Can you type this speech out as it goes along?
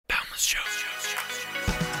Well,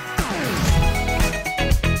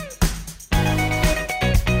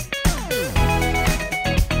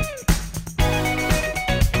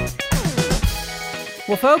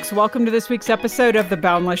 folks, welcome to this week's episode of The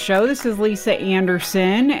Boundless Show. This is Lisa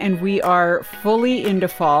Anderson, and we are fully into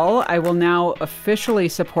fall. I will now officially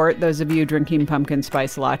support those of you drinking pumpkin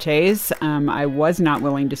spice lattes. I was not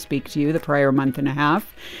willing to speak to you the prior month and a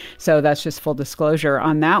half, so that's just full disclosure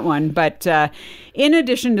on that one. But in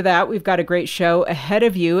addition to that, we've got a great show ahead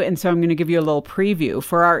of you, and so I'm going to give you a little preview.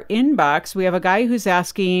 For our inbox, we have a guy who's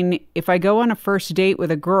asking, if I go on a first date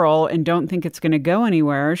with a girl and don't think it's going to go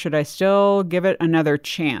anywhere, should I still give it another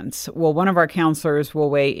chance? Well, one of our counselors will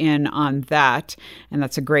weigh in on that, and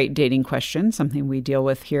that's a great dating question, something we deal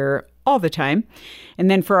with here all the time. And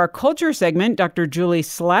then for our culture segment, Dr. Julie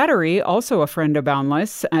Slattery, also a friend of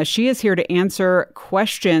Boundless, she is here to answer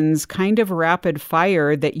questions kind of rapid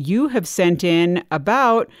fire that you have sent in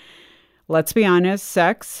about, let's be honest,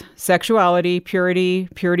 sex, sexuality,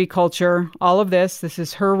 purity culture, all of this. This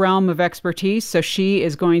is her realm of expertise, so she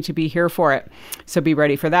is going to be here for it. So be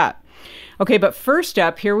ready for that. Okay, but first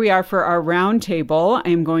up, here we are for our round table.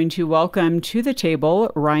 I'm going to welcome to the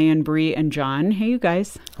table Ryan, Bree, and John. Hey, you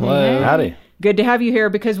guys. Hello. Hey. Howdy. Good to have you here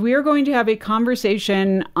because we are going to have a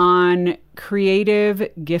conversation on creative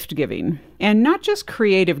gift giving. And not just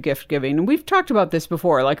creative gift giving. We've talked about this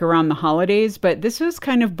before, like around the holidays, but this was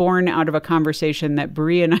kind of born out of a conversation that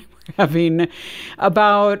Bree and I were having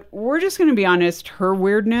about, we're just going to be honest, her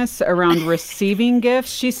weirdness around receiving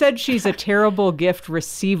gifts. She said she's a terrible gift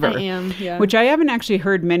receiver. I am, yeah. Which I haven't actually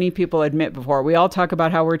heard many people admit before. We all talk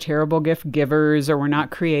about how we're terrible gift givers, or we're not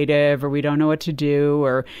creative, or we don't know what to do,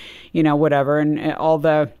 or, you know, whatever. And all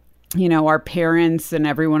the, you know, our parents and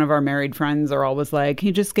every one of our married friends are always like, he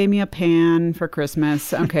just gave me a pan for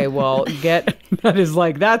Christmas. Okay, well, that is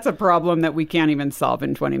like, that's a problem that we can't even solve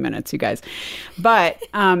in 20 minutes, you guys. But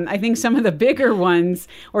I think some of the bigger ones,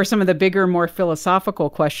 or some of the bigger, more philosophical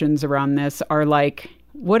questions around this are like,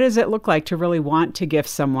 what does it look like to really want to gift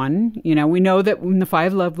someone? You know, we know that in the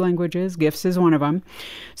 5 love languages, gifts is one of them.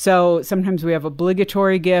 So sometimes we have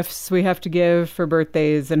obligatory gifts we have to give for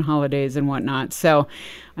birthdays and holidays and whatnot. So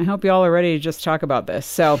I hope y'all are ready to just talk about this.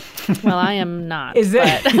 So, well, I am not. Is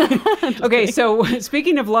it? Okay, so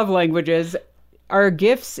speaking of love languages, are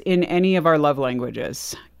gifts in any of our love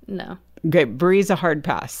languages? No. Okay, Bree's a hard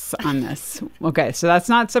pass on this. Okay, so that's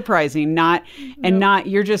not surprising.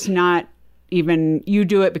 You're just not even, you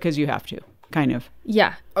do it because you have to, kind of.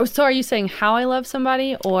 Yeah. Oh, so are you saying how I love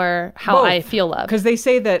somebody or how Both. I feel love? Because they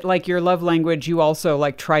say that, like, your love language, you also,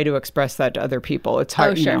 like, try to express that to other people. It's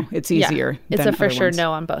hard, sure. you know, it's easier. Yeah. It's than a for other sure ones.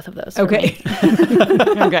 no on both of those. Okay.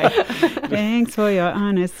 Okay. Thanks for your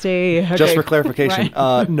honesty. Okay. Just for clarification,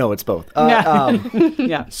 no, it's both.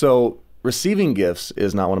 Yeah. So receiving gifts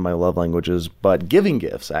is not one of my love languages, but giving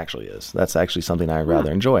gifts actually is. That's actually something I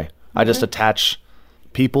rather enjoy. I just attach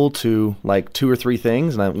people to like 2 or 3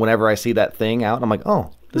 things, and whenever I see that thing out, I'm like,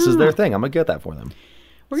 oh, this is their thing. I'm gonna get that for them.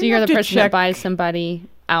 So you're the person that buys somebody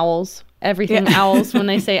owls. Everything owls when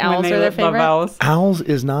they say owls are their favorite. Owls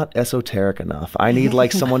is not esoteric enough. I need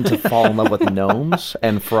like someone to fall in love with gnomes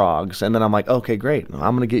and frogs, and then I'm like, okay, great.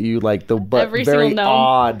 I'm gonna get you like the very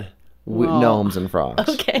odd gnomes and frogs.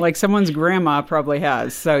 Okay. Like someone's grandma probably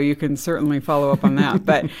has, so you can certainly follow up on that.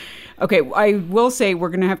 But okay, I will say we're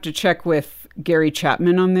gonna have to check with Gary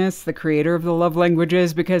Chapman on this, the creator of the love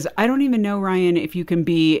languages, because I don't even know, Ryan, if you can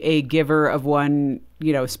be a giver of one,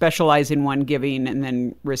 you know, specialize in one giving and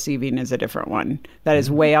then receiving is a different one. That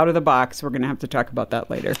is way out of the box. We're going to have to talk about that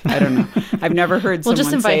later. I don't know. I've never heard we'll someone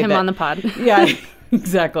just invite say him that. on the pod. Yeah,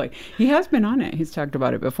 exactly. He has been on it. He's talked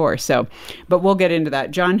about it before. So, but we'll get into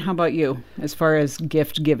that. John, how about you as far as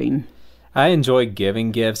gift giving? I enjoy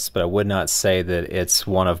giving gifts, but I would not say that it's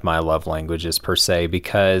one of my love languages per se,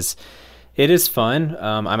 because it is fun.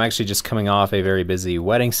 I'm actually just coming off a very busy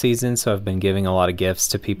wedding season, so I've been giving a lot of gifts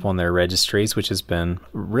to people in their registries, which has been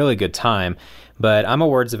a really good time. But I'm a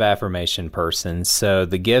words of affirmation person, so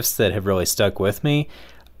the gifts that have really stuck with me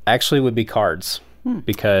actually would be cards,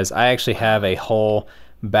 because I actually have a whole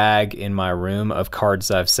bag in my room of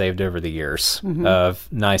cards I've saved over the years of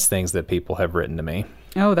nice things that people have written to me.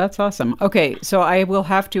 Oh, that's awesome. Okay, so I will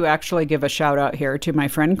have to actually give a shout out here to my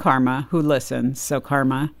friend Karma, who listens. So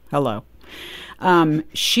Karma, hello.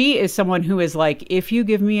 She is someone who is like, if you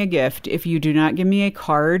give me a gift, if you do not give me a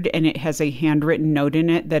card and it has a handwritten note in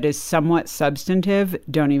it that is somewhat substantive,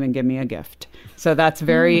 don't even give me a gift. So that's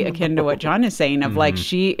very akin to what John is saying of like,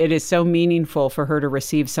 it is so meaningful for her to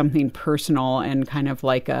receive something personal and kind of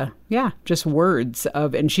like just words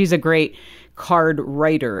of, and she's a great card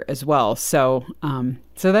writer as well. So,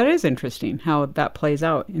 so that is interesting how that plays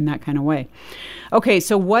out in that kind of way. Okay.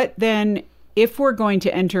 So what then, if we're going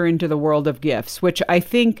to enter into the world of gifts, which I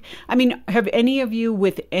think, I mean, have any of you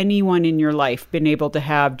with anyone in your life been able to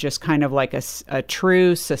have just kind of like a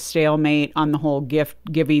truce, a stalemate on the whole gift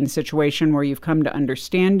giving situation where you've come to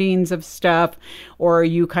understandings of stuff? Or are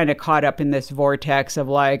you kind of caught up in this vortex of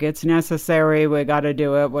like, it's necessary, we got to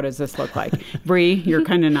do it, what does this look like? Bree, you're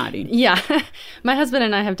kind of nodding. Yeah. My husband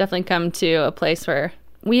and I have definitely come to a place where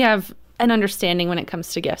we have an understanding when it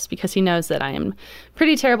comes to gifts, because he knows that I am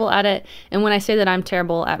pretty terrible at it. And when I say that I'm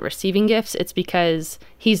terrible at receiving gifts, it's because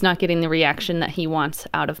he's not getting the reaction that he wants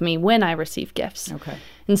out of me when I receive gifts. Okay.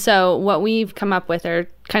 And so what we've come up with are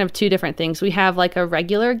kind of two different things. We have like a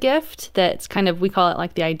regular gift that's kind of, we call it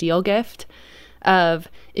like the ideal gift of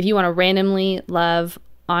if you want to randomly love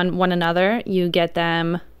on one another, you get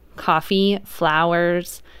them coffee,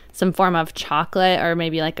 flowers, some form of chocolate, or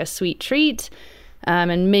maybe like a sweet treat.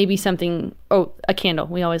 And maybe something, a candle.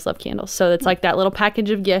 We always love candles. So it's like that little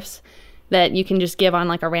package of gifts that you can just give on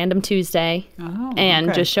like a random Tuesday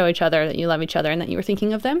and just show each other that you love each other and that you were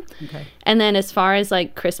thinking of them. Okay. And then as far as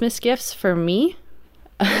like Christmas gifts for me,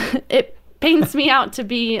 it pains me out to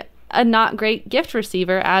be a not great gift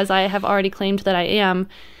receiver, as I have already claimed that I am.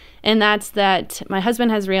 And that's that my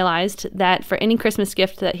husband has realized that for any Christmas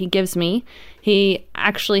gift that he gives me, he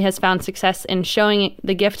actually has found success in showing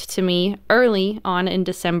the gift to me early on in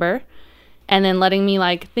December and then letting me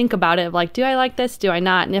like think about it, like, do I like this? Do I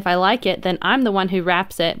not? And if I like it, then I'm the one who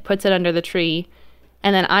wraps it, puts it under the tree,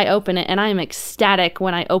 and then I open it, and I am ecstatic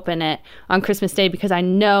when I open it on Christmas Day because I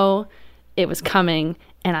know it was coming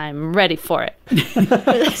and I'm ready for it.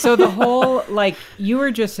 So the whole, like, you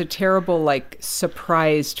were just a terrible, like,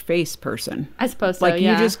 surprised face person. I suppose so, like,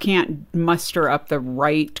 yeah. you just can't muster up the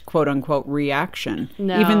right, quote unquote, reaction.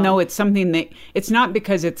 No. Even though it's something that, it's not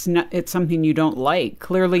because it's something you don't like.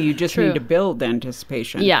 Clearly, you just need to build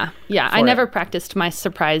anticipation. Yeah. I never practiced my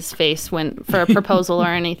surprise face for a proposal or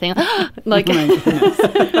anything. Like, oh my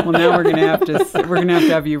goodness. Well, now we're gonna have to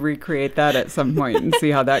have you recreate that at some point and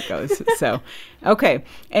see how that goes. So, okay.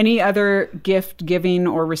 Any other gift giving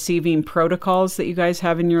or receiving protocols that you guys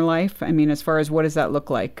have in your life? I mean, as far as what does that look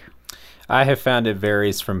like? I have found it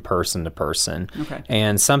varies from person to person. Okay.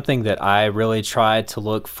 And something that I really try to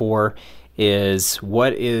look for is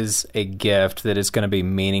what is a gift that is going to be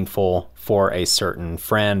meaningful for a certain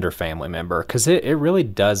friend or family member, because it really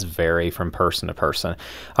does vary from person to person.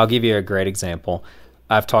 I'll give you a great example.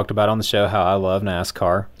 I've talked about on the show how I love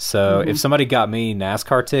NASCAR. So if somebody got me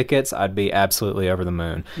NASCAR tickets, I'd be absolutely over the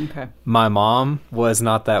moon. Okay. My mom was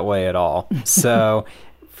not that way at all. So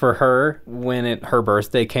for her, when her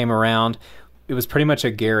birthday came around, it was pretty much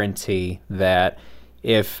a guarantee that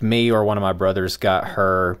if me or one of my brothers got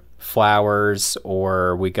her flowers,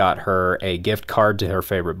 or we got her a gift card to her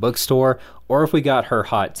favorite bookstore, or if we got her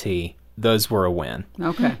hot tea, those were a win.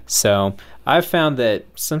 Okay. So I've found that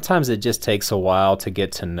sometimes it just takes a while to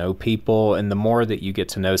get to know people. And the more that you get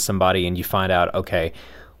to know somebody and you find out, okay,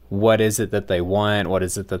 what is it that they want? What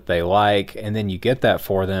is it that they like? And then you get that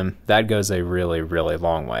for them, that goes a really, really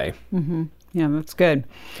long way. Mm-hmm. Yeah, that's good.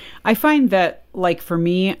 I find that, like, for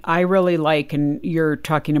me, I really like, and you're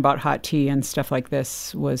talking about hot tea and stuff like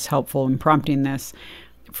this was helpful in prompting this.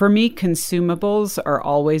 For me, consumables are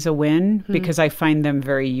always a win because I find them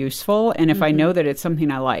very useful. And if I know that it's something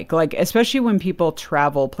I like, especially when people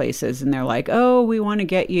travel places and they're like, oh, we want to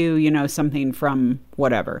get you, something from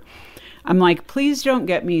whatever. I'm like, please don't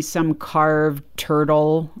get me some carved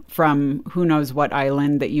turtle from who knows what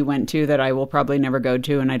island that you went to that I will probably never go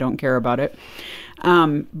to and I don't care about it.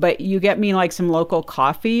 But you get me like some local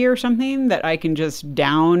coffee or something that I can just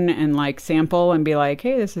down and like sample and be like,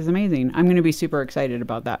 hey, this is amazing. I'm going to be super excited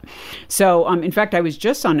about that. So, in fact, I was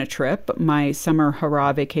just on a trip, my summer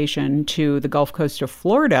hurrah vacation to the Gulf Coast of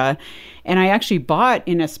Florida. And I actually bought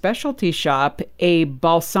in a specialty shop a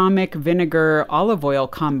balsamic vinegar olive oil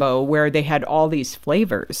combo where they had all these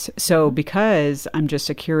flavors. So because I'm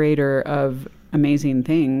just a curator of amazing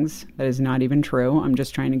things, that is not even true. I'm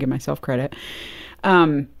just trying to give myself credit.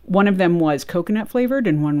 One of them was coconut flavored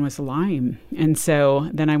and one was lime. And so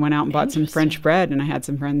then I went out and bought some French bread and I had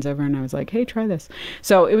some friends over and I was like, hey, try this.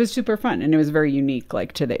 So it was super fun and it was very unique,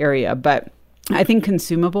 like, to the area. But I think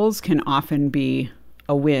consumables can often be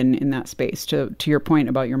a win in that space. To your point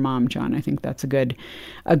about your mom, John, I think that's a good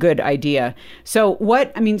idea. So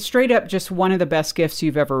straight up, just one of the best gifts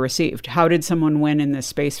you've ever received. How did someone win in this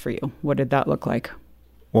space for you? What did that look like?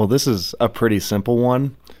 Well, this is a pretty simple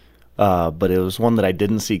one, but it was one that I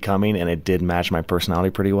didn't see coming, and it did match my personality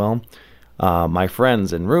pretty well. My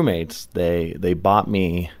friends and roommates, they bought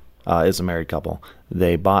me, it's a married couple,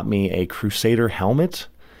 they bought me a Crusader helmet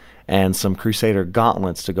and some Crusader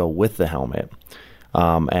gauntlets to go with the helmet.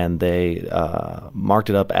 And they marked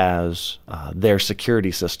it up as their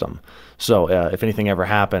security system. So if anything ever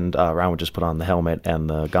happened, Ryan would just put on the helmet and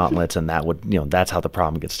the gauntlets, and that would, that's how the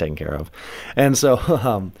problem gets taken care of. And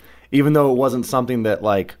so even though it wasn't something that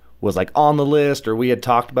was on the list or we had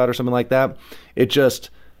talked about or something like that, it just...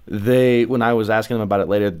 when I was asking them about it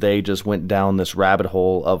later, they just went down this rabbit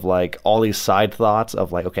hole of all these side thoughts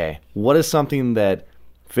of okay, what is something that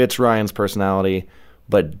fits Ryan's personality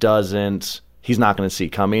but he's not going to see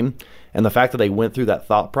coming? And the fact that they went through that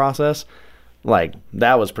thought process,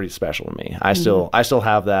 that was pretty special to me. I still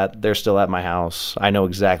have that. They're still at my house. I know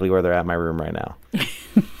exactly where they're at in my room right now.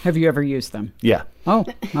 Have you ever used them? Yeah. Oh,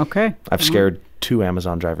 okay. I've scared 2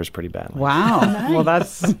 Amazon drivers pretty badly. Wow. Nice. Well,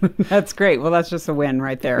 that's great. Well, that's just a win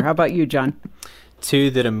right there. How about you, John?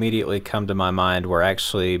 2 that immediately come to my mind were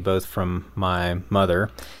actually both from my mother.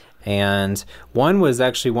 And one was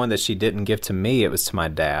actually one that she didn't give to me. It was to my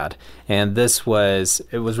dad. And it was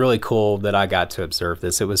really cool that I got to observe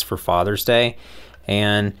this. It was for Father's Day.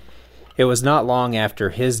 And it was not long after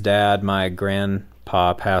his dad, my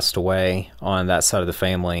grandpa, passed away on that side of the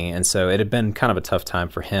family. And so it had been kind of a tough time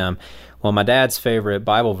for him. Well, my dad's favorite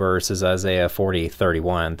Bible verse is Isaiah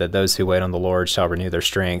 40:31, that those who wait on the Lord shall renew their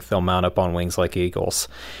strength. They'll mount up on wings like eagles.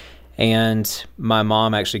 And my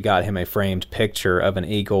mom actually got him a framed picture of an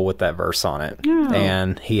eagle with that verse on it. Oh.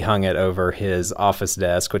 And he hung it over his office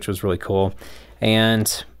desk, which was really cool.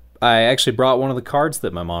 And I actually brought one of the cards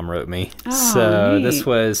that my mom wrote me. Oh, so neat. This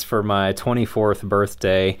was for my 24th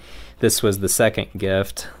birthday. This was the second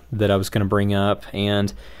gift that I was going to bring up.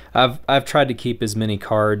 And I've tried to keep as many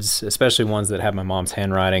cards, especially ones that have my mom's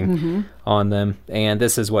handwriting on them. And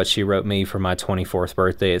this is what she wrote me for my 24th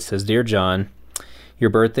birthday. It says, "Dear John, your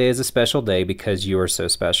birthday is a special day because you are so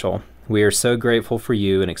special. We are so grateful for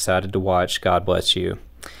you and excited to watch God bless you.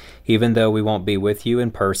 Even though we won't be with you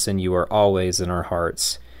in person, you are always in our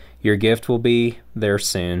hearts. Your gift will be there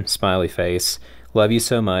soon, smiley face. Love you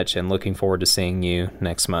so much and looking forward to seeing you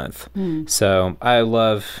next month." So I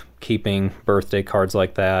love keeping birthday cards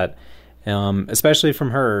like that, especially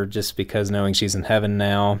from her, just because knowing she's in heaven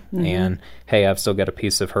now, and hey, I've still got a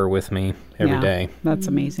piece of her with me every day. That's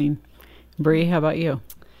amazing. Bree, how about you?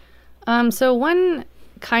 So one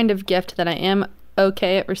kind of gift that I am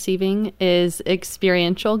okay at receiving is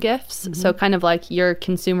experiential gifts. So kind of like your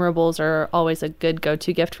consumables are always a good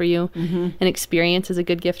go-to gift for you. An experience is a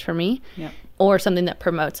good gift for me. Yep. Or something that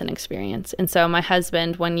promotes an experience. And so my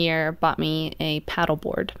husband one year bought me a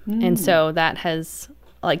paddleboard. And so that has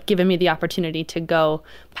given me the opportunity to go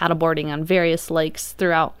paddleboarding on various lakes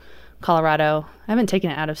throughout Colorado. I haven't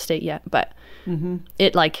taken it out of state yet, but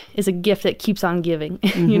it is a gift that keeps on giving,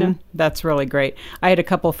 you know? That's really great. I had a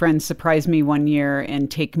couple friends surprise me one year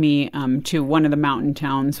and take me to one of the mountain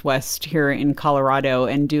towns west here in Colorado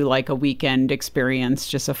and do a weekend experience,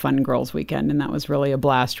 just a fun girls weekend. And that was really a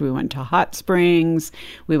blast. We went to hot springs.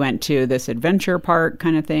 We went to this adventure park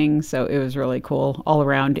kind of thing. So it was really cool all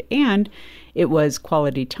around. And it was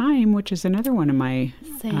quality time, which is another one of my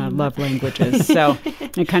love languages. So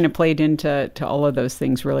it kind of played into all of those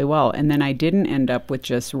things really well. And then I didn't end up with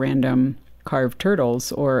just random carved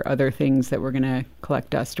turtles or other things that were going to collect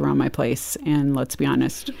dust around my place. And let's be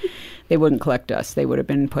honest, they wouldn't collect dust. They would have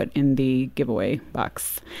been put in the giveaway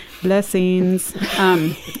box. Blessings.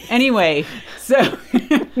 Anyway, so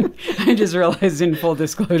I just realized, in full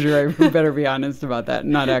disclosure, I better be honest about that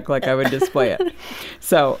and not act like I would display it.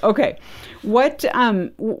 So, okay. What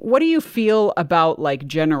do you feel about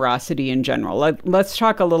generosity in general? Let's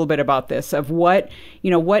talk a little bit about this, of what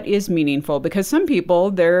is meaningful, because some people,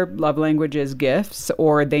 their love language is gifts,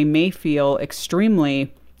 or they may feel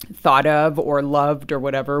extremely thought of or loved or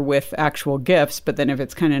whatever with actual gifts. But then if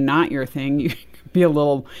it's kind of not your thing, you be a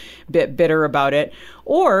little bit bitter about it.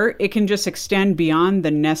 Or it can just extend beyond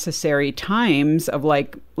the necessary times of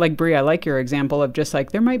like Brie, I like your example of just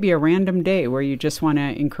there might be a random day where you just want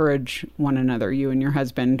to encourage one another, you and your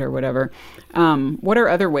husband or whatever. What are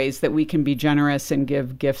other ways that we can be generous and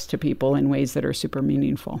give gifts to people in ways that are super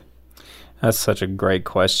meaningful? That's such a great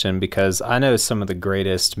question, because I know some of the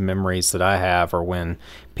greatest memories that I have are when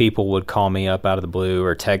people would call me up out of the blue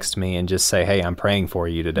or text me and just say, hey, I'm praying for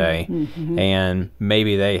you today. Mm-hmm. And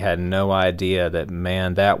maybe they had no idea that,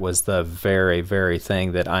 man, that was the very, very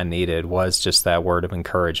thing that I needed, was just that word of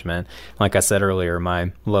encouragement. Like I said earlier,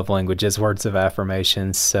 my love language is words of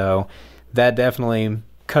affirmation. So that definitely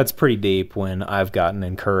cuts pretty deep when I've gotten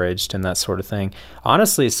encouraged and that sort of thing.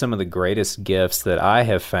 Honestly, some of the greatest gifts that I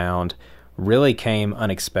have found really came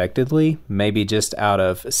unexpectedly, maybe just out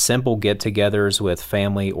of simple get-togethers with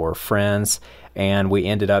family or friends, and we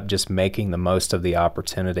ended up just making the most of the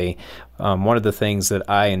opportunity. One of the things that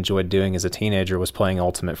I enjoyed doing as a teenager was playing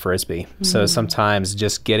Ultimate Frisbee. Mm-hmm. So sometimes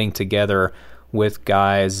just getting together with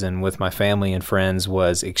guys and with my family and friends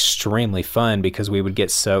was extremely fun, because we would get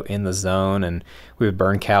so in the zone and we would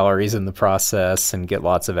burn calories in the process and get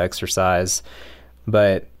lots of exercise.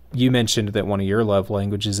 But you mentioned that one of your love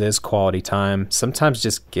languages is quality time. Sometimes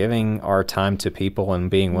just giving our time to people and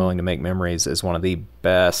being willing to make memories is one of the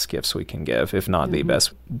best gifts we can give, if not the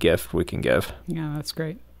best gift we can give. Yeah, that's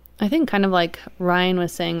great. I think kind of like Ryan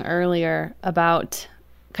was saying earlier about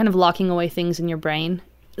kind of locking away things in your brain.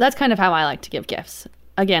 That's kind of how I like to give gifts.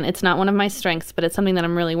 Again, it's not one of my strengths, but it's something that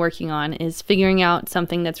I'm really working on, is figuring out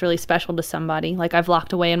something that's really special to somebody. Like, I've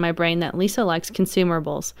locked away in my brain that Lisa likes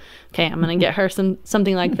consumables. Okay, I'm going to get her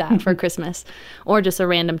something like that for Christmas, or just a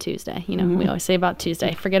random Tuesday. You know, we always say about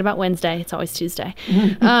Tuesday. Forget about Wednesday. It's always Tuesday.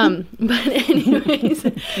 But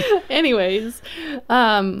anyways,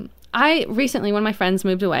 I recently, when my friends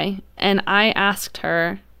moved away, and I asked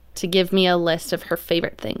her to give me a list of her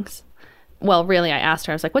favorite things. Well, really, I asked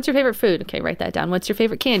her, I was like, what's your favorite food? Okay, write that down. What's your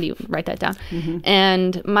favorite candy? Write that down. Mm-hmm.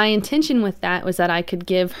 And my intention with that was that I could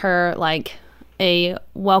give her like a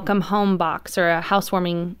welcome home box or a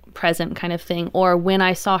housewarming present kind of thing. Or when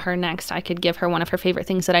I saw her next, I could give her one of her favorite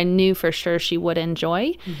things that I knew for sure she would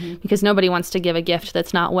enjoy, because nobody wants to give a gift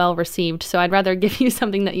that's not well received. So I'd rather give you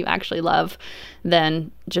something that you actually love than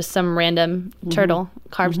just some random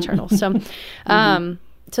carved turtle. So,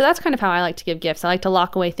 so that's kind of how I like to give gifts. I like to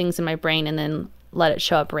lock away things in my brain and then let it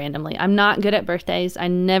show up randomly. I'm not good at birthdays. I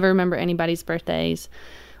never remember anybody's birthdays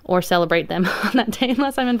or celebrate them on that day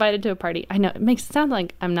unless I'm invited to a party. I know it makes it sound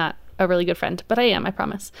like I'm not a really good friend, but I am, I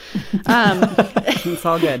promise. It's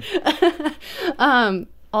all good.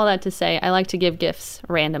 All that to say, I like to give gifts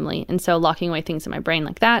randomly. And so locking away things in my brain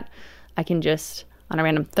like that, I can just, on a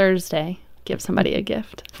random Thursday, give somebody a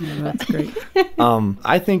gift. Yeah, that's great.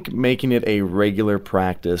 I think making it a regular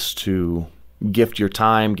practice to gift your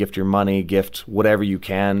time, gift your money, gift whatever you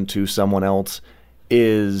can to someone else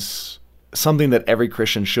is something that every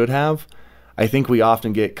Christian should have. I think we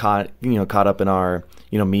often get caught up in our,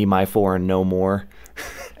 me, my, for, and no more.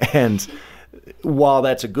 And while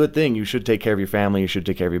that's a good thing, you should take care of your family, you should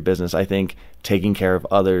take care of your business. I think taking care of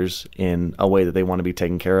others in a way that they want to be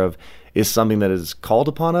taken care of is something that is called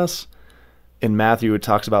upon us. In Matthew, it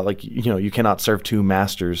talks about you cannot serve two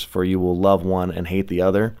masters, for you will love one and hate the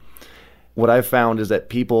other. What I've found is that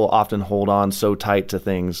people often hold on so tight to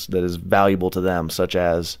things that is valuable to them, such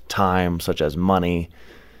as time, such as money,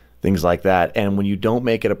 things like that. And when you don't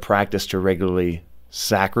make it a practice to regularly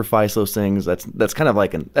sacrifice those things, that's kind of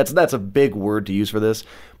like that's a big word to use for this.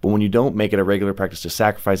 But when you don't make it a regular practice to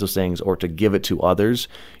sacrifice those things or to give it to others,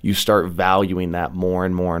 you start valuing that more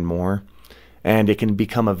and more and more. And it can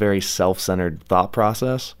become a very self-centered thought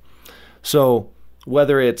process. So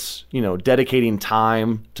whether it's, dedicating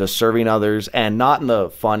time to serving others, and not in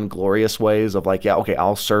the fun, glorious ways of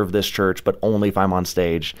I'll serve this church, but only if I'm on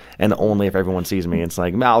stage and only if everyone sees me. It's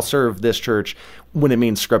like, I'll serve this church when it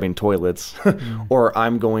means scrubbing toilets, or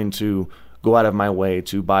I'm going to go out of my way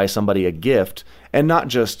to buy somebody a gift, and not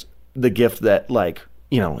just the gift that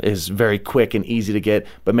is very quick and easy to get,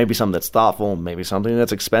 but maybe something that's thoughtful, maybe something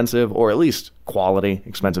that's expensive, or at least quality.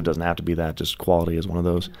 Expensive doesn't have to be that, just quality is one of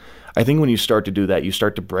those. I think when you start to do that, you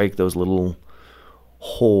start to break those little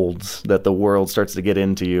holds that the world starts to get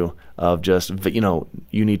into you of just,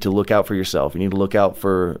 you need to look out for yourself. You need to look out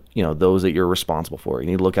for, those that you're responsible for. You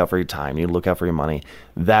need to look out for your time. You need to look out for your money.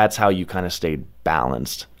 That's how you kind of stay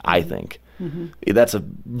balanced, I think. Mm-hmm. That's a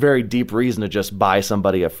very deep reason to just buy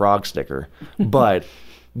somebody a frog sticker. But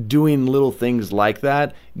doing little things like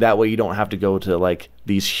that way you don't have to go to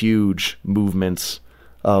these huge movements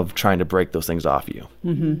of trying to break those things off you.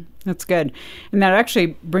 Mm-hmm. That's good. And that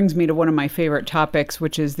actually brings me to one of my favorite topics,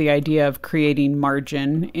 which is the idea of creating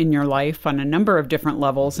margin in your life on a number of different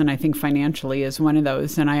levels. And I think financially is one of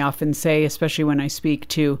those. And I often say, especially when I speak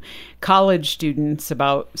to college students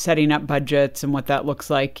about setting up budgets and what that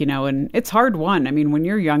looks like, and it's hard won. I mean, when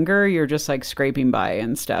you're younger, you're just like scraping by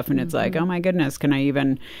and stuff. And it's like, oh my goodness, can I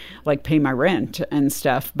even like pay my rent and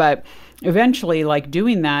stuff? But eventually, like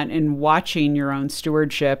doing that and watching your own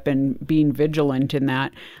stewardship and being vigilant in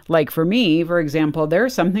that. Like for me, for example, there are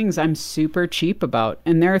some things I'm super cheap about.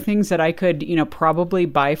 And there are things that I could, probably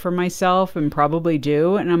buy for myself and probably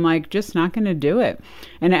do. And I'm like, just not going to do it.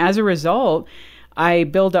 And as a result, I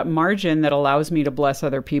build up margin that allows me to bless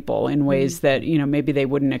other people in ways that, maybe they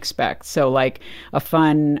wouldn't expect. So like a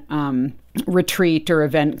fun retreat or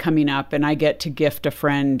event coming up, and I get to gift a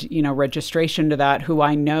friend, registration to that who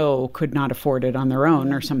I know could not afford it on their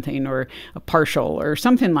own or something, or a partial or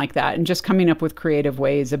something like that. And just coming up with creative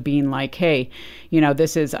ways of being like, hey,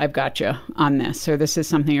 I've got you on this, or this is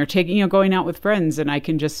something, or taking, going out with friends and I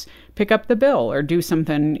can just pick up the bill or do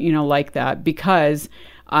something, like that, because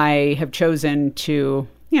I have chosen to,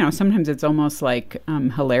 sometimes it's almost like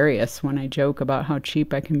hilarious when I joke about how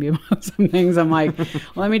cheap I can be about some things. I'm like,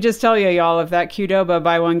 let me just tell you, y'all, if that Qdoba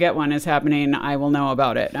buy one, get one is happening, I will know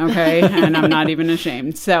about it, okay? And I'm not even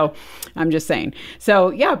ashamed. So I'm just saying.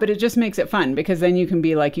 So yeah, but it just makes it fun, because then you can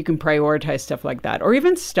be like, you can prioritize stuff like that. Or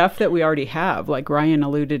even stuff that we already have, like Ryan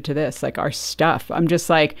alluded to this, like our stuff. I'm just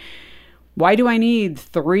like, why do I need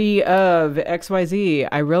 3 of XYZ?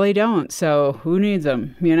 I really don't. So who needs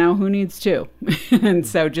them? Who needs 2? And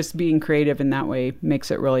so just being creative in that way makes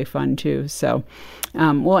it really fun too. So,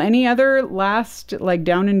 well, any other last like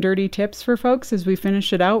down and dirty tips for folks as we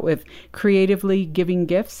finish it out with creatively giving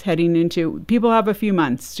gifts heading into, people have a few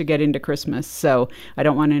months to get into Christmas. So I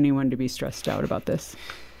don't want anyone to be stressed out about this.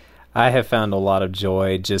 I have found a lot of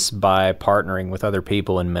joy just by partnering with other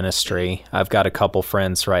people in ministry. I've got a couple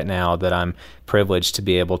friends right now that I'm privileged to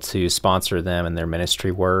be able to sponsor them in their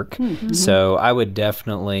ministry work. Mm-hmm. So I would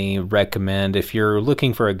definitely recommend, if you're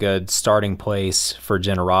looking for a good starting place for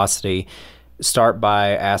generosity, start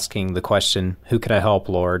by asking the question, who can I help,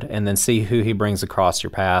 Lord? And then see who he brings across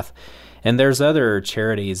your path. And there's other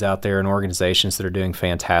charities out there and organizations that are doing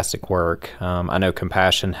fantastic work. I know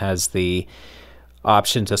Compassion has the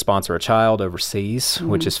option to sponsor a child overseas,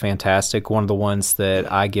 which is fantastic. One of the ones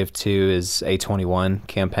that I give to is A21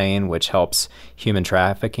 campaign, which helps human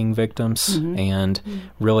trafficking victims, and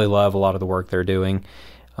really love a lot of the work they're doing.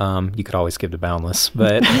 You could always give to Boundless,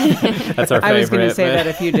 but that's our favorite. I was going to say that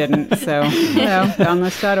if you didn't. So,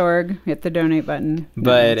 boundless.org, hit the donate button.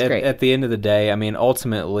 But at the end of the day, I mean,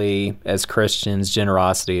 ultimately, as Christians,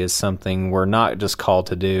 generosity is something we're not just called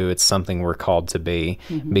to do, it's something we're called to be,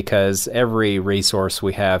 because every resource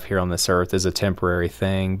we have here on this earth is a temporary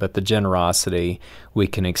thing, but the generosity we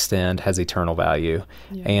can extend has eternal value.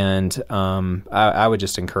 Yeah. And I would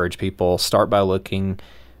just encourage people, start by looking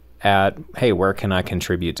at, hey, where can I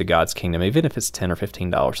contribute to God's kingdom? Even if it's $10 or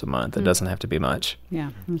 $15 a month, it doesn't have to be much.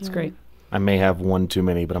 Yeah, that's great. I may have one too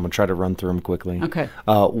many, but I'm going to try to run through them quickly. Okay.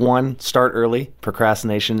 1, start early.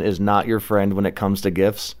 Procrastination is not your friend when it comes to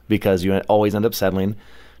gifts, because you always end up settling.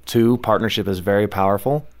 2, partnership is very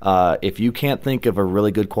powerful. If you can't think of a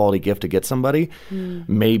really good quality gift to get somebody,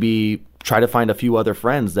 maybe try to find a few other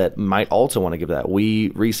friends that might also want to give that. We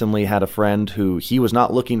recently had a friend who, he was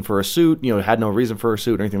not looking for a suit, had no reason for a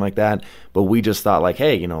suit or anything like that, but we just thought like,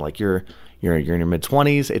 hey, like you're in your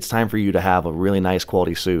mid-20s, it's time for you to have a really nice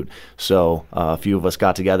quality suit. So a few of us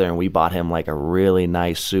got together and we bought him like a really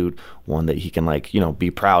nice suit, one that he can like,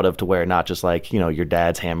 be proud of to wear, not just like, your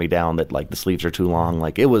dad's hand-me-down that like the sleeves are too long.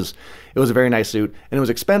 Like it was a very nice suit, and it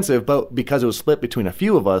was expensive, but because it was split between a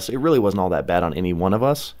few of us, it really wasn't all that bad on any one of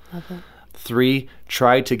us. Okay. 3,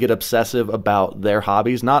 try to get obsessive about their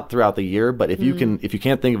hobbies, not throughout the year, but if you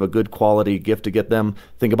can't think of a good quality gift to get them,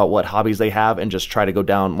 think about what hobbies they have and just try to go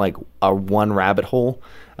down like a one rabbit hole,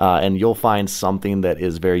 and you'll find something that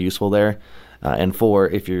is very useful there. And 4,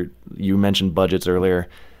 if you mentioned budgets earlier,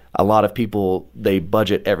 a lot of people, they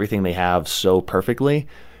budget everything they have so perfectly,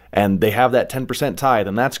 and they have that 10% tithe,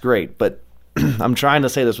 and that's great, but I'm trying to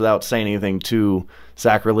say this without saying anything too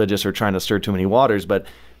sacrilegious or trying to stir too many waters, but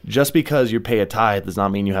just because you pay a tithe does not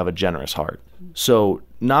mean you have a generous heart. So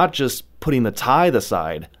not just putting the tithe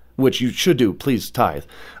aside, which you should do, please tithe,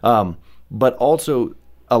 but also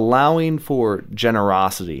allowing for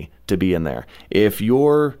generosity to be in there. If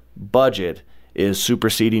your budget is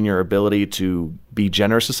superseding your ability to be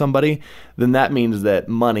generous to somebody, then that means that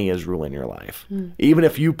money is ruling your life. Even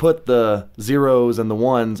if you put the zeros and the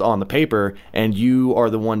ones on the paper and you are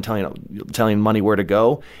the one telling money where to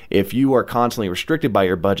go, if you are constantly restricted by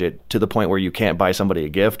your budget to the point where you can't buy somebody a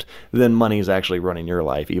gift, then money is actually running your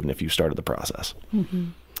life, even if you started the process.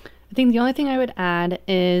 I think the only thing I would add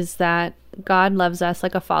is that God loves us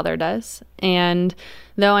like a father does. And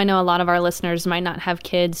though I know a lot of our listeners might not have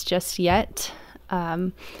kids just yet,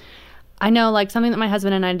 I know like something that my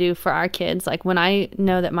husband and I do for our kids, like when I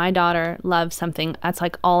know that my daughter loves something, that's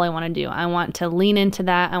like all I want to do. I want to lean into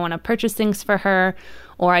that. I want to purchase things for her,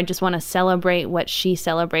 or I just want to celebrate what she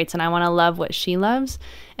celebrates, and I want to love what she loves.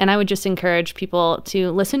 And I would just encourage people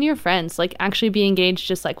to listen to your friends, like actually be engaged,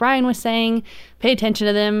 just like Ryan was saying, pay attention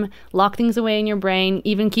to them, lock things away in your brain,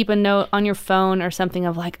 even keep a note on your phone or something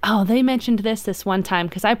of like, oh, they mentioned this one time.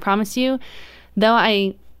 Because I promise you, though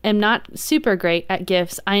I am not super great at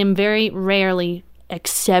gifts, I am very rarely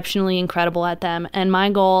exceptionally incredible at them, and my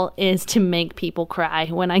goal is to make people cry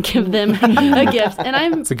when I give them a gift.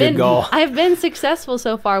 And it's a good goal. I've been successful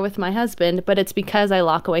so far with my husband, but it's because I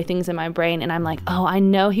lock away things in my brain and I'm like, oh, I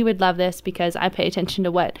know he would love this because I pay attention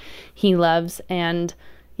to what he loves. And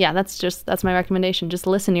yeah, that's my recommendation. Just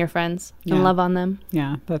listen to your friends and love on them.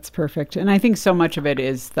 Yeah, that's perfect. And I think so much of it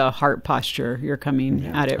is the heart posture you're coming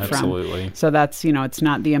at it from. Absolutely. So that's, it's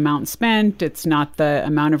not the amount spent. It's not the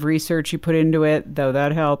amount of research you put into it, though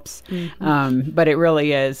that helps. But it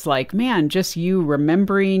really is like, man, just you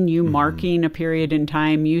remembering, you marking a period in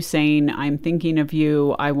time, you saying, I'm thinking of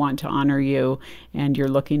you, I want to honor you. And you're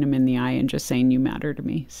looking them in the eye and just saying, you matter to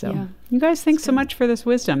me. So you guys, thanks so much for this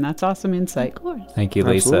wisdom. That's awesome insight. Of course. Thank you,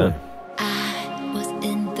 Lisa. Absolutely. I was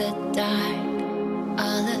in the dark,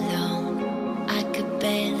 all alone. I could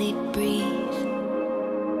barely breathe.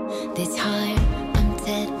 This heart I'm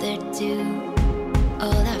tethered to,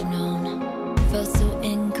 all I've known felt so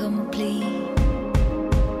incomplete.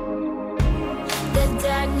 The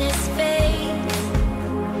darkness fades,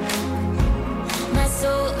 my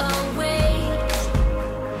soul awakes.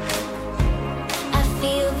 I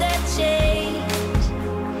feel the change.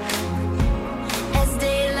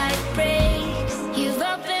 You've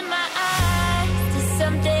opened my eyes to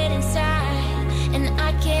something inside, and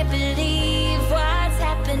I can't believe what's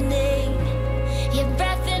happening. Your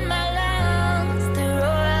breath in my lungs, the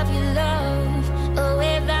roar of your love, a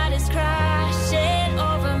wave that is crashing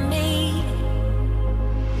over me.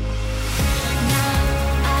 Now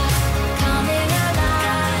I'm coming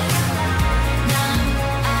alive. Now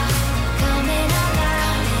I'm coming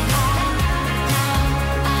alive. Now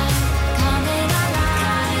I'm coming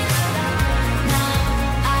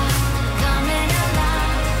alive.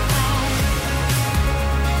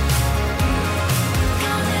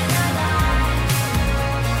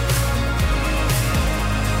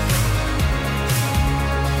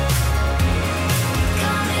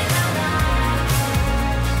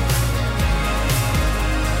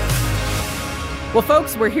 Well,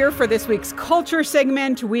 folks, we're here for this week's culture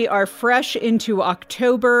segment. We are fresh into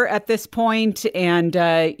October at this point, and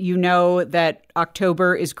you know that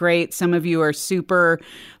October is great. Some of you are super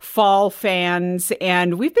fall fans,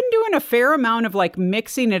 and we've been doing a fair amount of like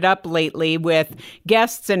mixing it up lately with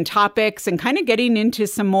guests and topics and kind of getting into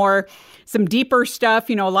some deeper stuff.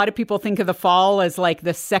 A lot of people think of the fall as like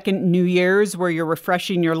the second New Year's where you're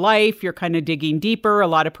refreshing your life. You're kind of digging deeper. A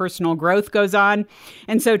lot of personal growth goes on.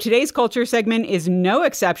 And so today's culture segment is no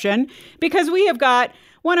exception because we have got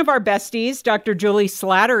one of our besties, Dr. Julie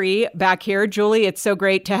Slattery, back here. Julie, it's so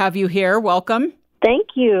great to have you here. Welcome. Thank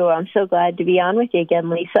you. I'm so glad to be on with you again,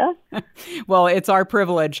 Lisa. Well, it's our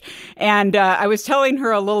privilege. And I was telling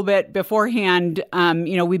her a little bit beforehand,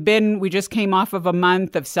 we just came off of a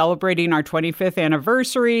month of celebrating our 25th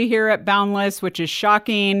anniversary here at Boundless, which is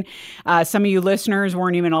shocking. Some of you listeners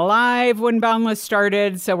weren't even alive when Boundless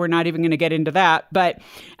started, so we're not even going to get into that. But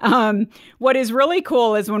what is really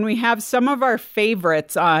cool is when we have some of our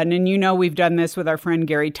favorites on, and we've done this with our friend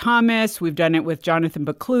Gary Thomas, we've done it with Jonathan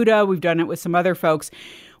Bacluda, we've done it with some other folks.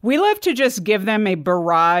 We love to just give them a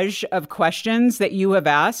barrage of questions that you have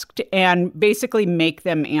asked and basically make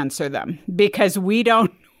them answer them because we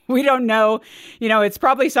don't know, it's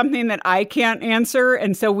probably something that I can't answer.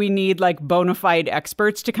 And so we need like bona fide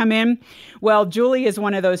experts to come in. Well, Julie is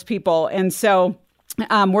one of those people. And so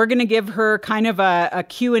We're going to give her kind of a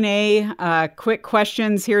Q&A, quick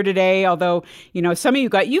questions here today, although, some of you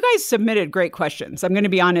guys submitted great questions. I'm going to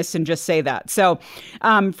be honest and just say that. So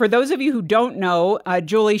for those of you who don't know,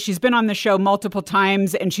 Julie, she's been on the show multiple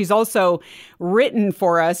times, and she's also written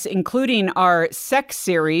for us, including our sex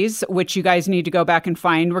series, which you guys need to go back and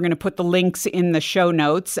find. We're going to put the links in the show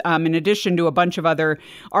notes, in addition to a bunch of other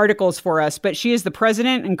articles for us. But she is the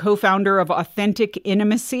president and co-founder of Authentic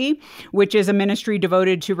Intimacy, which is a ministry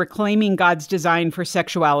devoted to reclaiming God's design for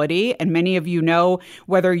sexuality. And many of you know,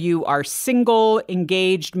 whether you are single,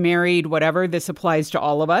 engaged, married, whatever, this applies to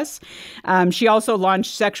all of us. She also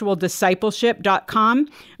launched sexualdiscipleship.com,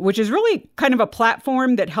 which is really kind of a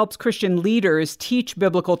platform that helps Christian leaders teach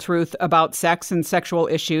biblical truth about sex and sexual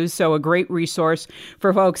issues. So a great resource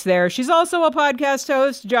for folks there. She's also a podcast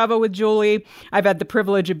host, Java with Julie. I've had the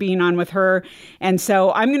privilege of being on with her. And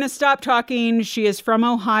so I'm going to stop talking. She is from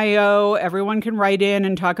Ohio. Everyone can write in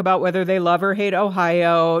and talk about whether they love or hate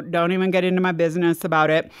Ohio. Don't even get into my business about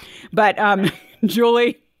it. But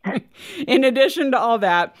Julie, in addition to all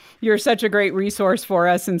that, you're such a great resource for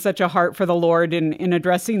us and such a heart for the Lord in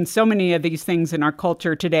addressing so many of these things in our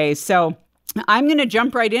culture today. So I'm going to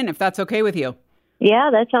jump right in if that's okay with you. Yeah,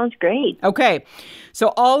 that sounds great. Okay.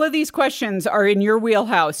 So all of these questions are in your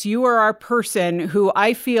wheelhouse. You are our person who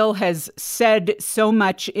I feel has said so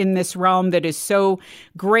much in this realm that is so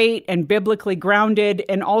great and biblically grounded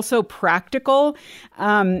and also practical.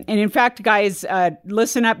 And in fact, guys,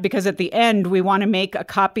 listen up, because at the end, we want to make a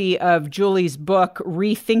copy of Julie's book,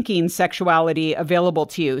 Rethinking Sexuality, available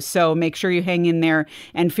to you. So make sure you hang in there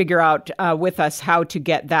and figure out with us how to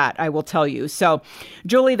get that. I will tell you. So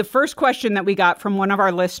Julie, the first question that we got from one of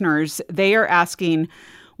our listeners, they are asking,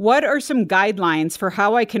 what are some guidelines for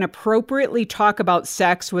how I can appropriately talk about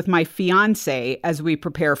sex with my fiance as we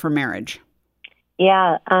prepare for marriage?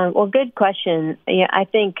 Yeah, well, good question. Yeah, I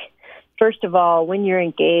think, first of all, when you're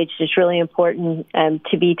engaged, it's really important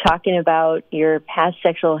to be talking about your past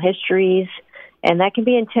sexual histories. And that can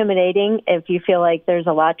be intimidating if you feel like there's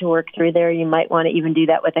a lot to work through there. You might want to even do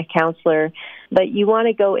that with a counselor. But you want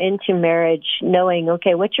to go into marriage knowing,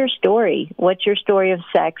 okay, what's your story? What's your story of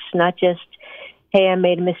sex? Not just, hey, I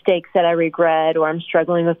made mistakes that I regret, or I'm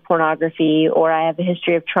struggling with pornography, or I have a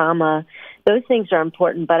history of trauma. Those things are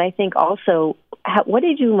important. But I think also, what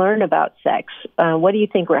did you learn about sex? What do you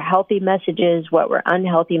think were healthy messages? What were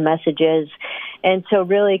unhealthy messages? And so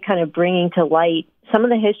really kind of bringing to light some of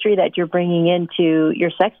the history that you're bringing into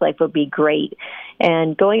your sex life would be great.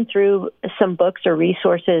 And going through some books or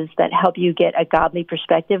resources that help you get a godly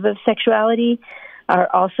perspective of sexuality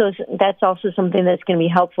that's also something that's going to be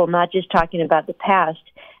helpful, not just talking about the past,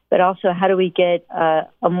 but also how do we get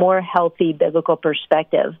a more healthy biblical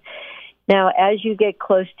perspective. Now, as you get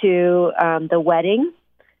close to the wedding,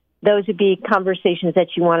 those would be conversations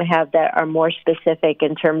that you want to have that are more specific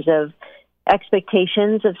in terms of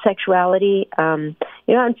expectations of sexuality.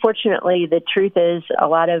 Unfortunately, the truth is a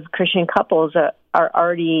lot of Christian couples are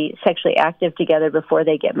already sexually active together before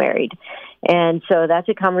they get married. And so that's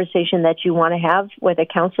a conversation that you want to have with a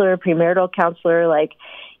counselor, a premarital counselor, like,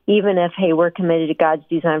 even if, hey, we're committed to God's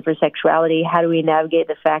design for sexuality, how do we navigate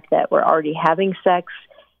the fact that we're already having sex?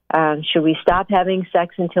 Should we stop having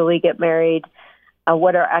sex until we get married?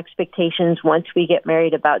 What are expectations once we get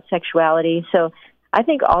married about sexuality? So I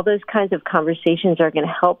think all those kinds of conversations are going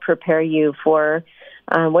to help prepare you for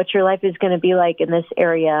what your life is going to be like in this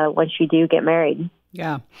area once you do get married.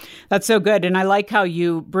 Yeah, that's so good. And I like how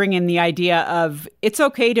you bring in the idea of it's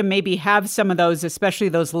okay to maybe have some of those, especially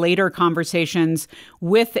those later conversations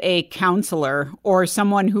with a counselor or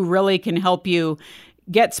someone who really can help you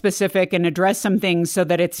get specific and address some things so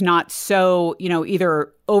that it's not so,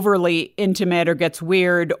 either overly intimate or gets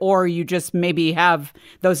weird, or you just maybe have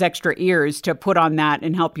those extra ears to put on that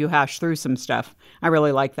and help you hash through some stuff. I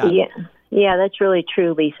really like that. Yeah, that's really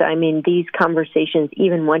true, Lisa. I mean, these conversations,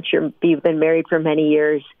 even once you've been married for many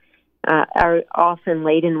years, are often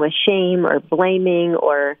laden with shame or blaming,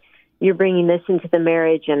 or you're bringing this into the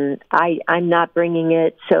marriage and I'm not bringing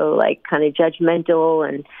it, so like kind of judgmental.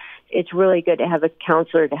 And it's really good to have a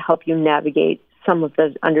counselor to help you navigate some of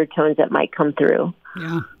those undertones that might come through.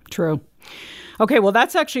 Yeah, true. Okay, well,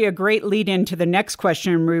 that's actually a great lead into the next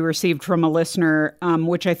question we received from a listener,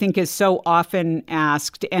 which I think is so often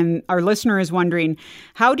asked. And our listener is wondering,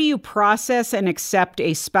 how do you process and accept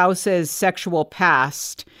a spouse's sexual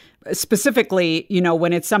past, specifically,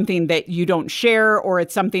 when it's something that you don't share or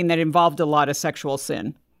it's something that involved a lot of sexual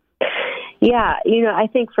sin? Yeah, I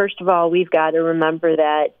think, first of all, we've got to remember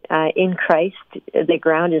that in Christ, the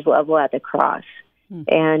ground is level at the cross.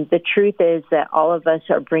 And the truth is that all of us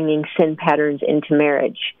are bringing sin patterns into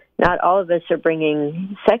marriage. not all of us are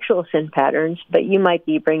bringing sexual sin patterns, but you might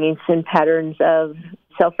be bringing sin patterns of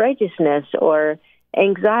self-righteousness or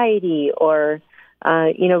anxiety or,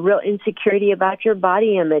 real insecurity about your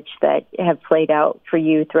body image that have played out for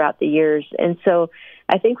you throughout the years. And so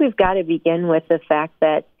I think we've got to begin with the fact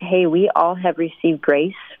that, hey, we all have received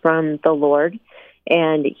grace from the Lord,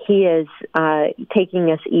 and He is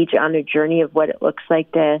taking us each on a journey of what it looks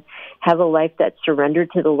like to have a life that's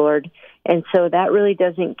surrendered to the Lord. And so that really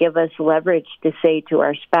doesn't give us leverage to say to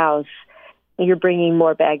our spouse, you're bringing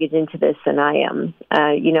more baggage into this than I am.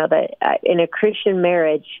 That in a Christian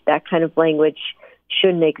marriage, that kind of language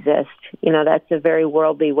shouldn't exist. That's a very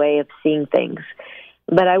worldly way of seeing things.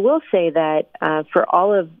 But I will say that for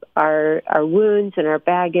all of our wounds and our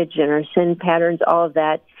baggage and our sin patterns, all of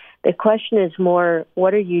that, the question is more,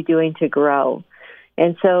 what are you doing to grow?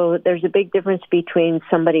 And so there's a big difference between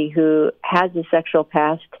somebody who has a sexual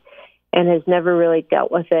past and has never really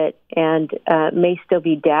dealt with it and may still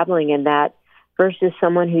be dabbling in that versus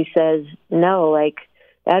someone who says, no,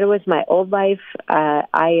 that was my old life.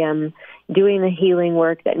 I am doing the healing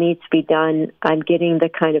work that needs to be done. I'm getting the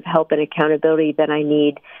kind of help and accountability that I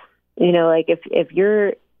need. If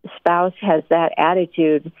your spouse has that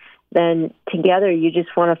attitude, then together you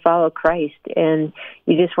just want to follow Christ and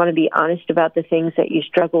you just want to be honest about the things that you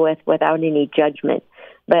struggle with without any judgment.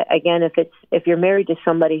 But again, if you're married to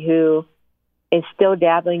somebody who is still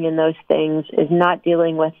dabbling in those things, is not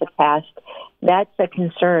dealing with the past, that's a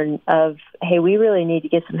concern of, hey, we really need to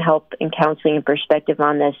get some help and counseling and perspective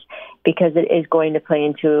on this because it is going to play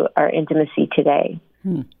into our intimacy today.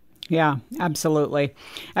 Yeah, absolutely.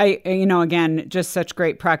 Again, just such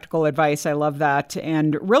great practical advice. I love that.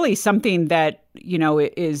 And really something that,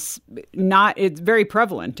 it's very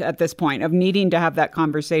prevalent at this point of needing to have that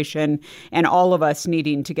conversation and all of us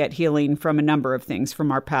needing to get healing from a number of things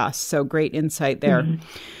from our past. So great insight there. Mm-hmm.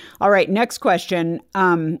 All right, next question.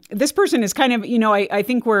 This person is kind of, I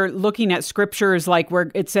think we're looking at scriptures like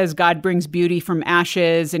where it says God brings beauty from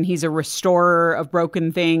ashes and He's a restorer of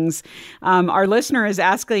broken things. Our listener is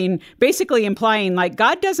asking, basically implying like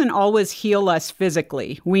God doesn't always heal us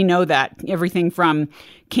physically. We know that. Everything from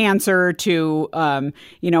cancer to,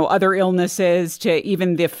 other illnesses to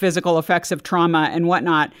even the physical effects of trauma and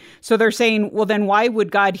whatnot. So they're saying, well, then why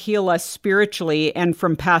would God heal us spiritually and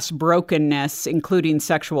from past brokenness, including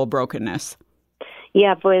sexual brokenness?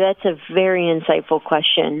 Yeah, boy, that's a very insightful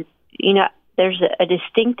question. There's a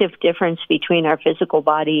distinctive difference between our physical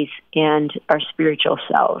bodies and our spiritual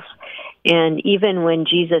selves. And even when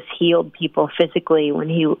Jesus healed people physically when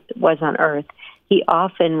He was on earth, He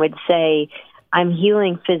often would say, I'm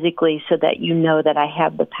healing physically so that you know that I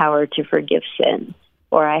have the power to forgive sin,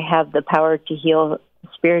 or I have the power to heal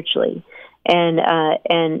spiritually. And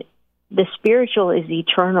the spiritual is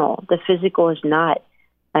eternal. The physical is not.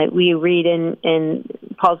 We read in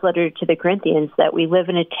Paul's letter to the Corinthians that we live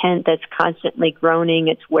in a tent that's constantly groaning,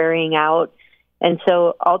 it's wearing out. And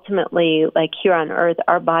so ultimately, like here on earth,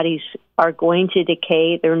 our bodies are going to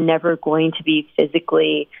decay. They're never going to be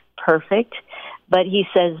physically perfect. But he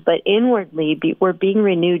says, but inwardly, we're being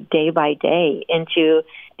renewed day by day into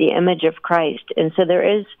the image of Christ. And so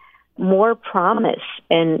there is more promise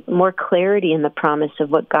and more clarity in the promise of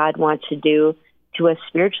what God wants to do to us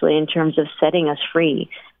spiritually in terms of setting us free.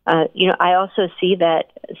 I also see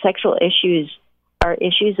that sexual issues are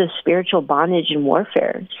issues of spiritual bondage and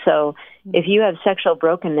warfare. So if you have sexual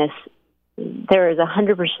brokenness, there is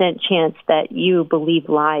 100% chance that you believe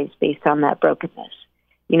lies based on that brokenness.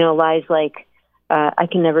 Lies like, I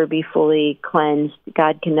can never be fully cleansed,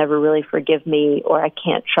 God can never really forgive me, or I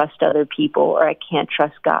can't trust other people, or I can't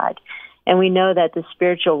trust God. And we know that the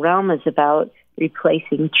spiritual realm is about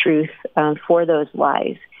replacing truth for those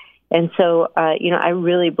lies. And so, I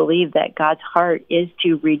really believe that God's heart is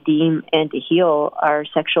to redeem and to heal our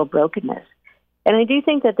sexual brokenness. And I do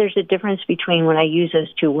think that there's a difference between when I use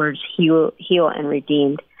those two words, heal and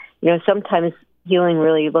redeemed. Sometimes healing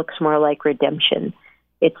really looks more like redemption.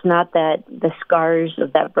 It's not that the scars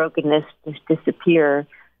of that brokenness just disappear,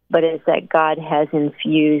 but it's that God has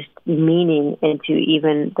infused meaning into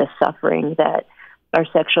even the suffering that our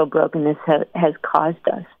sexual brokenness has caused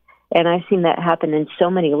us. And I've seen that happen in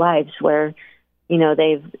so many lives where,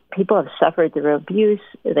 people have suffered through abuse,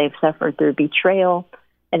 they've suffered through betrayal,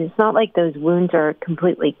 and it's not like those wounds are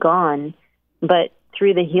completely gone, but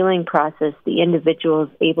through the healing process, the individual is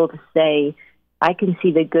able to say, I can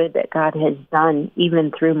see the good that God has done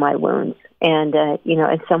even through my wounds. And,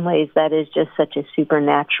 in some ways that is just such a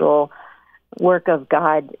supernatural work of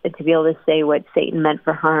God to be able to say what Satan meant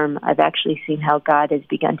for harm, I've actually seen how God has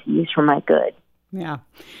begun to use for my good. Yeah.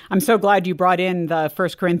 I'm so glad you brought in the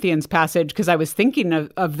First Corinthians passage, because I was thinking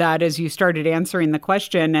of that as you started answering the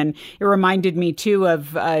question. And it reminded me too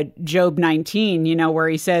of Job 19, where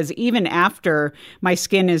he says, even after my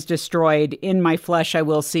skin is destroyed, in my flesh I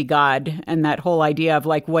will see God. And that whole idea of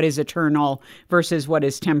like what is eternal versus what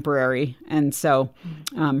is temporary. And so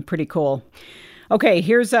pretty cool. Okay,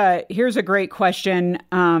 here's a great question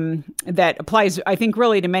that applies, I think,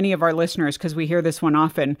 really to many of our listeners, because we hear this one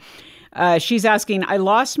often. She's asking, I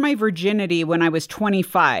lost my virginity when I was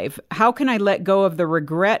 25. How can I let go of the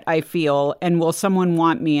regret I feel, and will someone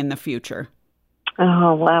want me in the future?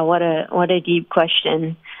 Oh, wow, what a deep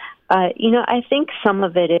question. I think some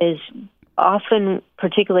of it is often,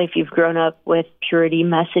 particularly if you've grown up with purity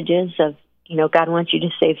messages of, God wants you to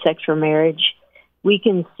save sex for marriage, we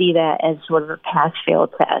can see that as sort of a pass-fail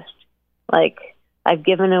test. Like, I've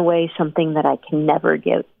given away something that I can never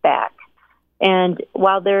give back. And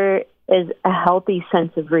while there is a healthy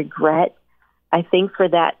sense of regret, I think for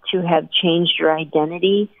that to have changed your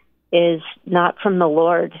identity is not from the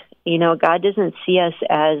Lord. God doesn't see us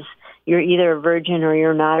as you're either a virgin or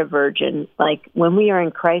you're not a virgin. Like, when we are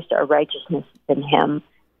in Christ, our righteousness is in Him.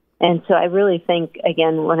 And so I really think,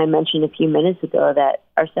 again, when I mentioned a few minutes ago that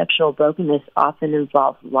our sexual brokenness often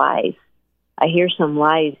involves lies. I hear some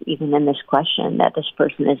lies even in this question that this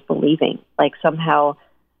person is believing. Like, somehow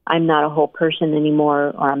I'm not a whole person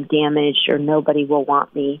anymore, or I'm damaged, or nobody will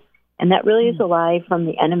want me. And that really is a lie from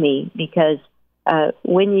the enemy, because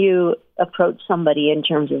when you approach somebody in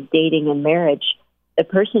terms of dating and marriage, the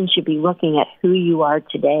person should be looking at who you are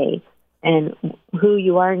today and who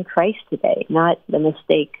you are in Christ today, not the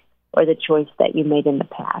mistake or the choice that you made in the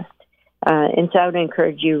past. And so I would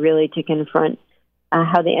encourage you really to confront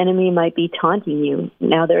how the enemy might be taunting you.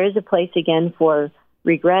 Now, there is a place, again, for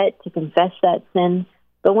regret, to confess that sin.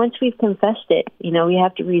 But once we've confessed it, we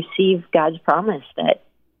have to receive God's promise that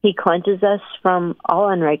He cleanses us from all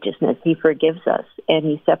unrighteousness. He forgives us, and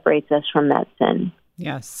He separates us from that sin.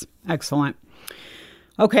 Yes. Excellent.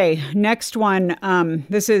 Okay, next one.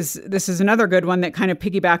 This is another good one that kind of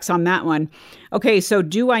piggybacks on that one. Okay, so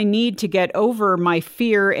do I need to get over my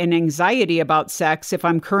fear and anxiety about sex if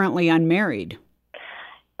I'm currently unmarried?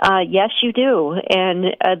 Yes, you do.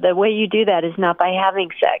 And the way you do that is not by having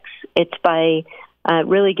sex. It's by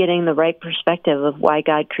really getting the right perspective of why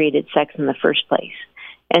God created sex in the first place.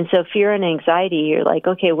 And so fear and anxiety, you're like,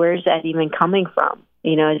 okay, where's that even coming from?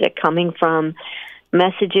 Is it coming from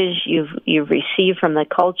messages you've received from the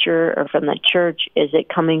culture or from the church? Is it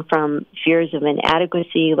coming from fears of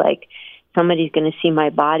inadequacy, like somebody's going to see my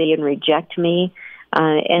body and reject me?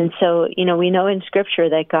 And so, we know in Scripture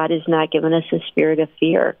that God has not given us a spirit of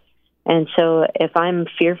fear. And so if I'm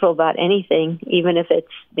fearful about anything, even if it's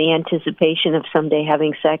the anticipation of someday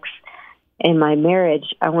having sex in my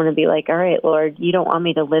marriage, I want to be like, all right, Lord, you don't want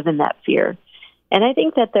me to live in that fear. And I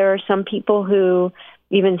think that there are some people who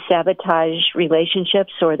even sabotage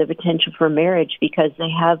relationships or the potential for marriage because they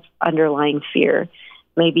have underlying fear,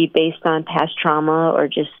 maybe based on past trauma or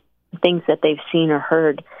just things that they've seen or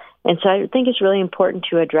heard. And so I think it's really important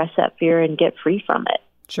to address that fear and get free from it.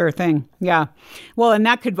 Sure thing. Yeah. Well, and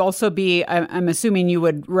that could also be, I'm assuming you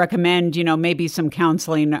would recommend, maybe some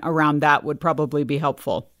counseling around that would probably be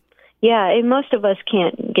helpful. Yeah, and most of us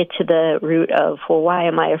can't get to the root of, well, why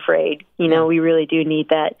am I afraid? We really do need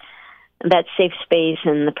that safe space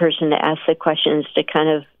and the person to ask the questions to kind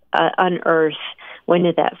of unearth when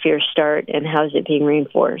did that fear start and how is it being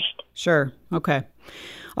reinforced. Sure. Okay.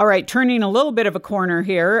 All right, turning a little bit of a corner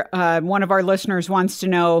here. One of our listeners wants to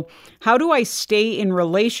know, how do I stay in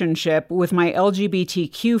relationship with my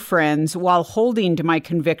LGBTQ friends while holding to my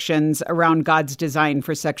convictions around God's design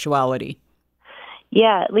for sexuality?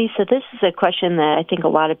 Yeah, Lisa, this is a question that I think a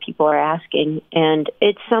lot of people are asking. And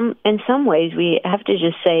in some ways, we have to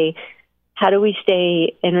just say, how do we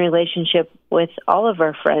stay in relationship with all of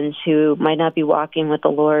our friends who might not be walking with the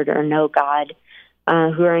Lord or know God,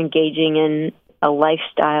 who are engaging in a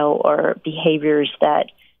lifestyle or behaviors that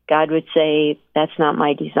God would say, that's not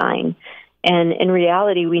my design. And in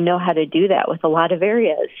reality, we know how to do that with a lot of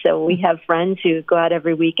areas. So we have friends who go out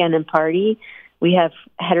every weekend and party. We have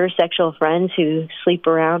heterosexual friends who sleep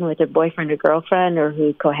around with their boyfriend or girlfriend or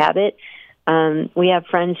who cohabit. We have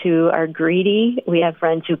friends who are greedy. We have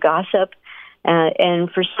friends who gossip. And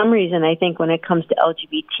for some reason, I think when it comes to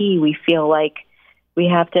LGBT, we feel like we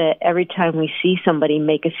have to, every time we see somebody,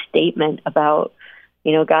 make a statement about,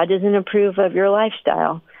 God doesn't approve of your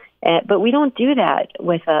lifestyle. But we don't do that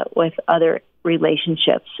with other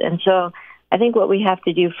relationships. And so I think what we have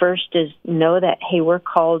to do first is know that, hey, we're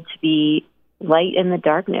called to be light in the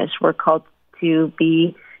darkness. We're called to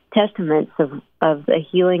be testaments of the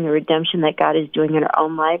healing and redemption that God is doing in our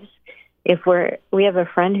own lives. If we have a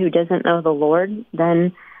friend who doesn't know the Lord,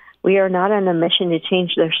 then we are not on a mission to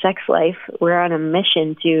change their sex life. We're on a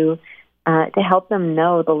mission to help them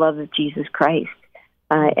know the love of Jesus Christ.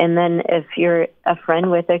 And then if you're a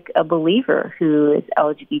friend with a believer who is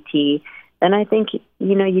LGBT, then I think,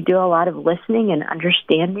 you do a lot of listening and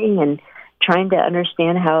understanding and trying to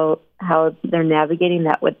understand how they're navigating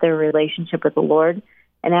that with their relationship with the Lord,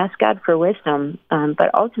 and ask God for wisdom.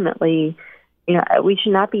 But ultimately, we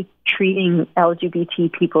should not be treating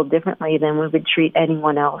LGBT people differently than we would treat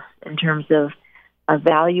anyone else in terms of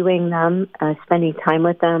valuing them, spending time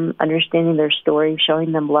with them, understanding their story,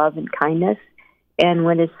 showing them love and kindness, and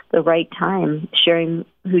when it's the right time, sharing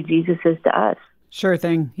who Jesus is to us. Sure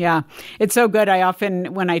thing. Yeah. It's so good. I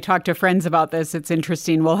often, when I talk to friends about this, it's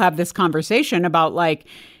interesting. We'll have this conversation about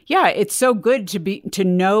it's so good to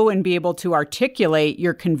know and be able to articulate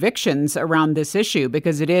your convictions around this issue,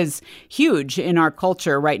 because it is huge in our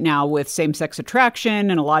culture right now with same-sex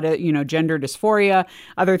attraction and a lot of, gender dysphoria,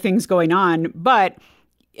 other things going on. But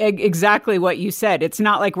exactly what you said. It's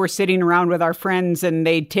not like we're sitting around with our friends and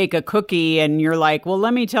they take a cookie and you're like, well,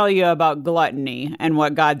 let me tell you about gluttony and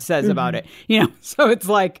what God says about it. So it's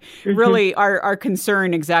like really our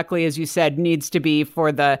concern, exactly as you said, needs to be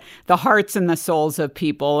for the hearts and the souls of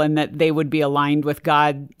people, and that they would be aligned with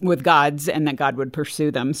God's, and that God would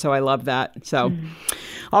pursue them. So I love that. So,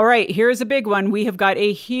 all right, here's a big one. We have got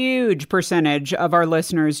a huge percentage of our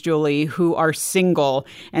listeners, Julie, who are single.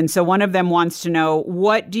 And so one of them wants to know,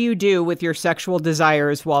 what do you do with your sexual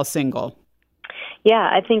desires while single? Yeah,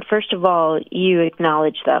 I think first of all, you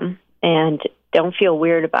acknowledge them and don't feel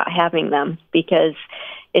weird about having them, because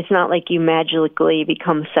it's not like you magically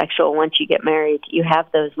become sexual once you get married. You have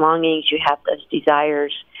those longings, you have those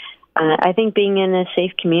desires. I think being in a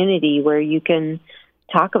safe community where you can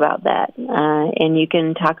talk about that, and you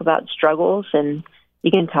can talk about struggles, and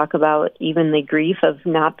you can talk about even the grief of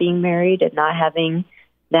not being married and not having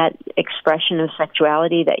that expression of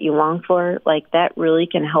sexuality that you long for, that really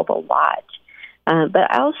can help a lot. But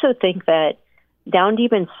I also think that down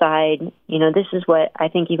deep inside, this is what I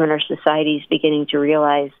think even our society is beginning to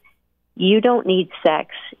realize. You don't need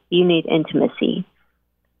sex, you need intimacy.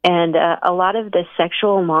 And a lot of the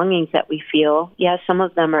sexual longings that we feel, some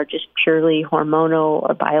of them are just purely hormonal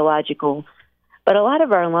or biological, but a lot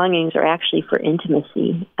of our longings are actually for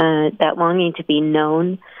intimacy, that longing to be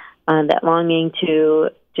known, that longing to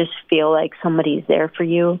just feel like somebody's there for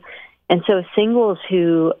you. And so singles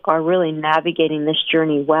who are really navigating this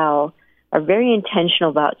journey well are very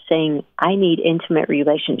intentional about saying, I need intimate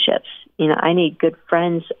relationships. I need good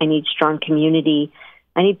friends. I need strong community.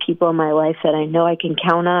 I need people in my life that I know I can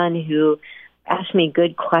count on, who ask me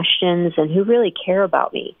good questions and who really care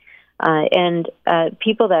about me. And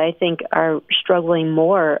people that I think are struggling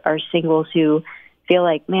more are singles who feel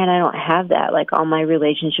like, man, I don't have that. All my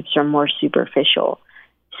relationships are more superficial.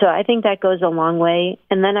 So I think that goes a long way.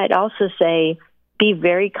 And then I'd also say, be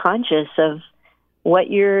very conscious of what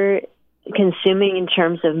you're consuming in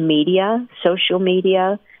terms of media, social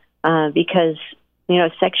media, because,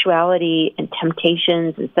 sexuality and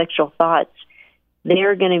temptations and sexual thoughts,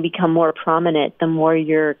 they're going to become more prominent the more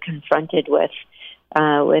you're confronted with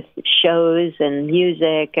shows and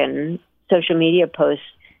music and social media posts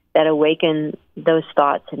that awaken those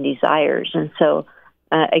thoughts and desires. And so,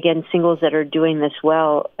 again, singles that are doing this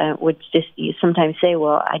well would just sometimes say,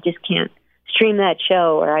 well, I just can't stream that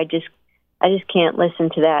show, or I just can't listen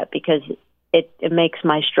to that because it makes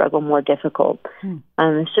my struggle more difficult.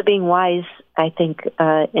 So being wise, I think,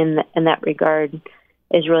 in that regard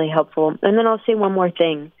is really helpful. And then I'll say one more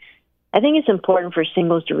thing. I think it's important for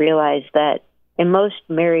singles to realize that in most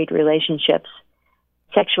married relationships,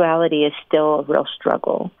 sexuality is still a real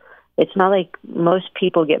struggle. It's not like most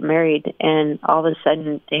people get married and all of a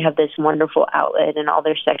sudden they have this wonderful outlet and all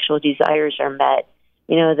their sexual desires are met.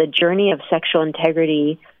 The journey of sexual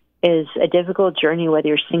integrity is a difficult journey whether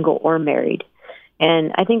you're single or married.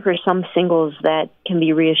 And I think for some singles that can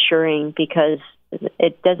be reassuring, because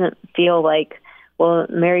it doesn't feel like, well,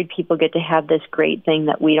 married people get to have this great thing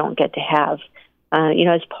that we don't get to have.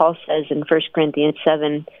 As Paul says in 1 Corinthians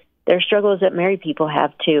 7, there are struggles that married people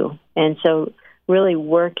have too. And so really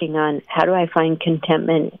working on how do I find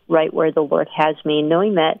contentment right where the Lord has me,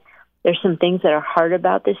 knowing that there's some things that are hard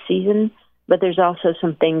about this season, but there's also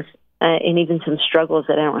some things and even some struggles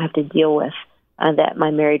that I don't have to deal with that my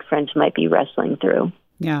married friends might be wrestling through.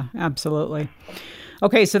 Yeah, absolutely.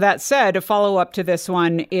 Okay, so that said, a follow-up to this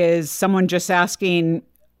one is someone just asking,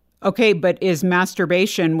 okay, but is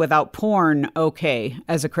masturbation without porn okay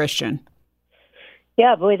as a Christian?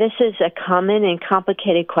 Yeah, boy, this is a common and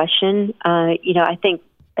complicated question. I think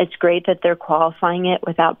it's great that they're qualifying it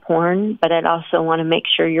without porn, but I'd also want to make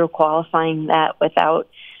sure you're qualifying that without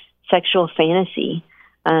sexual fantasy,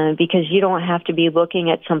 because you don't have to be looking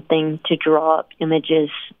at something to draw up images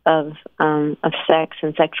of sex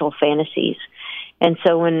and sexual fantasies. And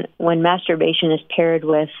so when masturbation is paired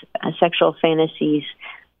with sexual fantasies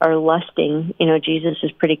or lusting, Jesus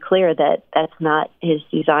is pretty clear that that's not his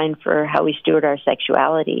design for how we steward our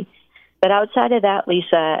sexuality. But outside of that,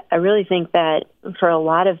 Lisa, I really think that for a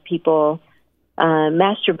lot of people,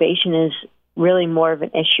 masturbation is really more of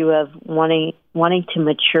an issue of wanting to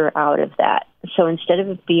mature out of that. So instead of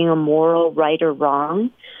it being a moral right or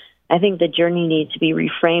wrong, I think the journey needs to be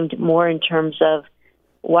reframed more in terms of,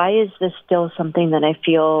 why is this still something that I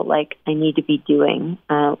feel like I need to be doing?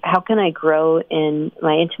 How can I grow in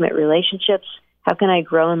my intimate relationships? How can I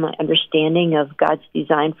grow in my understanding of God's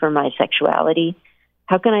design for my sexuality?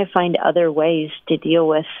 How can I find other ways to deal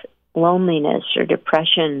with loneliness or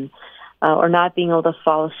depression or not being able to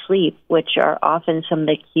fall asleep, which are often some of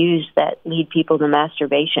the cues that lead people to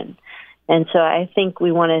masturbation? And so I think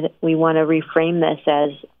we want to reframe this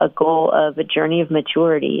as a goal of a journey of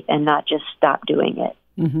maturity and not just stop doing it.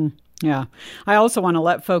 Mm-hmm. Yeah. I also want to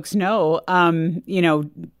let folks know,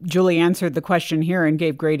 Julie answered the question here and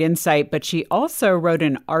gave great insight, but she also wrote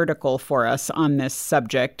an article for us on this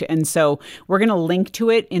subject. And so we're going to link to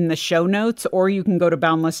it in the show notes, or you can go to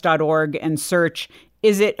boundless.org and search,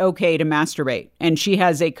 "Is it okay to masturbate?" And she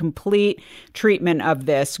has a complete treatment of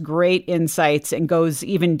this, great insights, and goes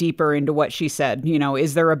even deeper into what she said.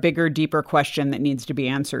 Is there a bigger, deeper question that needs to be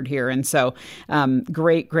answered here? And so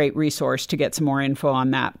great resource to get some more info on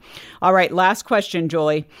that. All right, last question,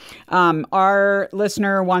 Julie. Our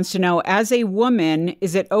listener wants to know, as a woman,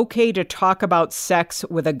 is it okay to talk about sex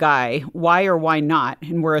with a guy? Why or why not?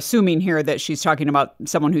 And we're assuming here that she's talking about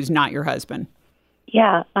someone who's not your husband.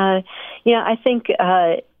 Yeah, I think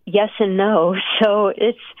yes and no. So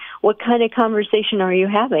it's, what kind of conversation are you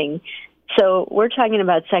having? So we're talking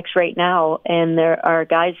about sex right now, and there are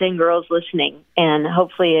guys and girls listening, and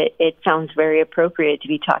hopefully it sounds very appropriate to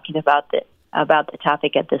be talking about the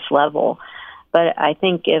topic at this level. But I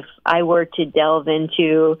think if I were to delve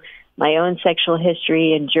into my own sexual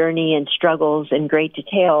history and journey and struggles in great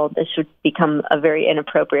detail, this would become a very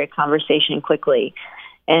inappropriate conversation quickly.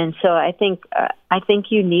 And so I think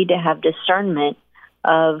you need to have discernment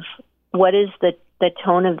of what is the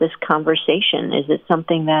tone of this conversation. Is it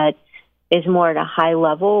something that is more at a high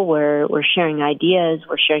level where we're sharing ideas,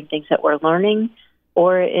 we're sharing things that we're learning,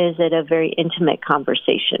 or is it a very intimate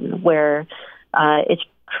conversation where it's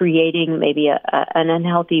creating maybe an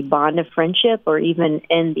unhealthy bond of friendship, or even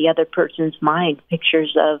in the other person's mind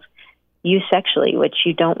pictures of you sexually, which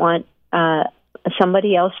you don't want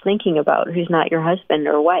somebody else thinking about who's not your husband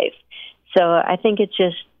or wife. So I think it's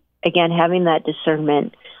just, again, having that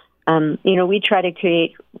discernment. We try to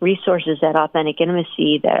create resources at Authentic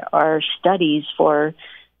Intimacy that are studies for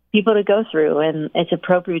people to go through, and it's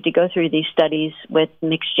appropriate to go through these studies with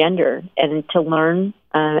mixed gender and to learn.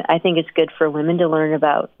 I think it's good for women to learn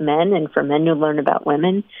about men and for men to learn about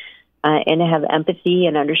women and to have empathy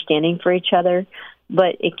and understanding for each other,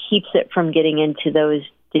 but it keeps it from getting into those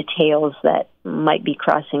details that might be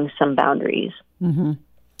crossing some boundaries. Mm-hmm.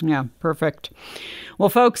 Yeah, perfect. Well,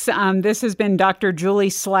 folks, this has been Dr. Julie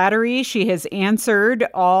Slattery. She has answered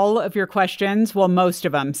all of your questions. Well, most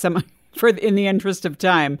of them, some in the interest of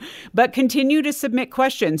time. But continue to submit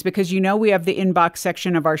questions, because we have the inbox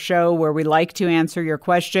section of our show where we like to answer your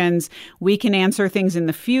questions. We can answer things in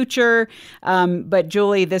the future. But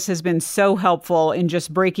Julie, this has been so helpful in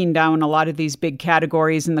just breaking down a lot of these big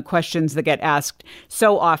categories and the questions that get asked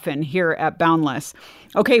so often here at Boundless.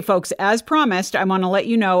 Okay, folks, as promised, I want to let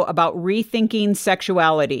you know about Rethinking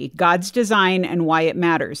Sexuality, God's Design and Why It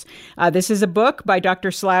Matters. This is a book by Dr.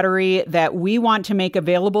 Slattery that we want to make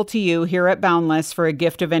available to you here at Boundless for a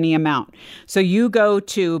gift of any amount. So you go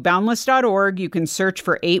to boundless.org. You can search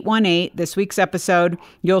for 818, this week's episode.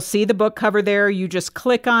 You'll see the book cover there. You just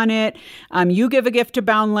click on it. You give a gift to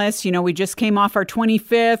Boundless. We just came off our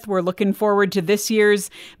 25th. We're looking forward to this year's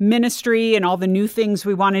ministry and all the new things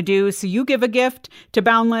we want to do. So you give a gift to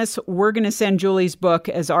Boundless. We're going to send Julie's book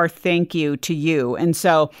as our thank you to you. And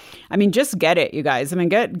so, just get it, you guys.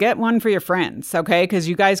 Get one for your friends, okay? Because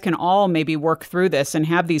you guys can all maybe work through this and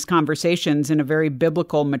have these conversations in a very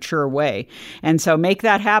biblical, mature way. And so make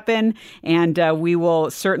that happen, and we will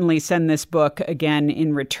certainly send this book again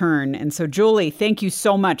in return. And so, Julie, thank you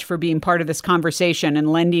so much for being part of this conversation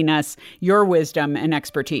and lending us your wisdom and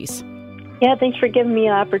expertise. Yeah, thanks for giving me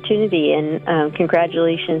an opportunity, and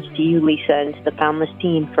congratulations to you, Lisa, and to the Boundless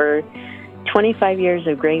team for 25 years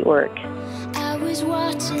of great work. I was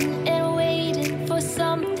watching and waiting for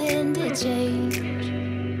something to change.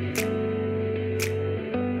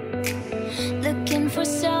 Looking for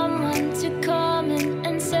someone to come in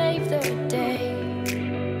and save the day.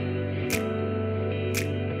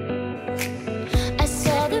 I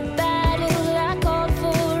saw the battle, I called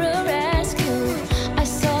for a rescue. I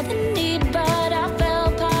saw the need, but I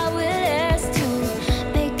felt powerless to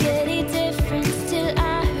make any difference till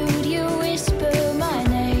I heard you whisper my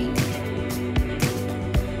name.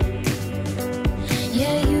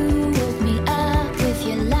 Yeah, you woke me up with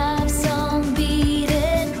your love song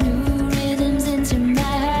beating new rhythms into my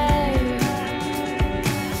heart,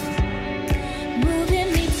 moving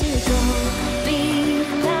me to go be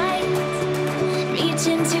light,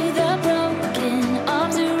 reaching to the broken,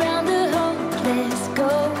 arms around the hopeless, go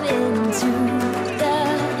into the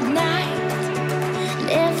night,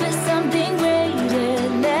 live for something greater,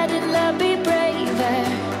 letting love be braver.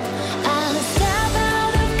 I'm a step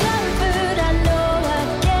out of comfort, I know I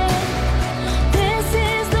can. This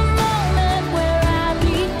is the moment where I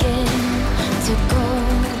begin to go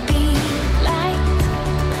be light,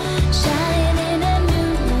 shining in a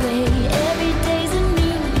new way. Every day's a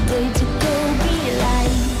new day to go be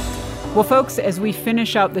light. Well, folks, as we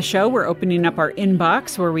finish out the show, we're opening up our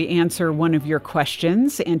inbox where we answer one of your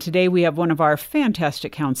questions. And today we have one of our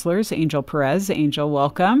fantastic counselors, Angel Perez. Angel,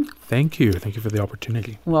 welcome. Thank you. Thank you for the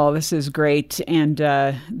opportunity. Well, this is great. And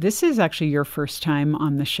this is actually your first time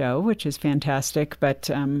on the show, which is fantastic. But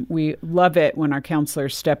we love it when our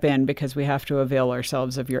counselors step in because we have to avail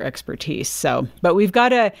ourselves of your expertise. So, but we've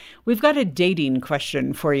got a dating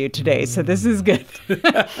question for you today. So this is good.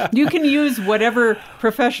 You can use whatever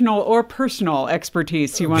professional or personal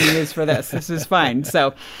expertise you want to use for this. This is fine.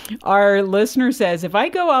 So our listener says, if I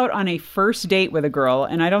go out on a first date with a girl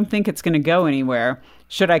and I don't think it's going to go anywhere,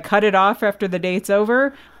 should I cut it off after the date's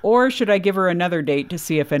over, or should I give her another date to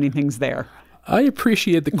see if anything's there? I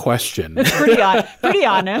appreciate the question. It's pretty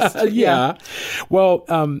honest. Yeah. Well,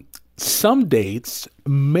 some dates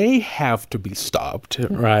may have to be stopped,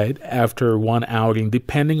 right, after one outing,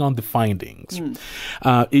 depending on the findings.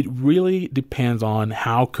 It really depends on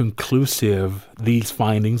how conclusive these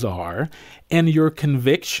findings are and your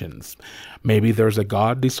convictions. Maybe there's a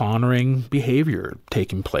God-dishonoring behavior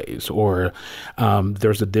taking place, or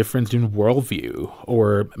there's a difference in worldview,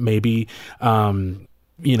 or maybe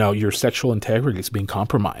your sexual integrity is being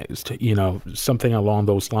compromised, something along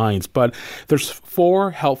those lines. But there's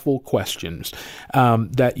 4 helpful questions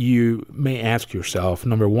that you may ask yourself.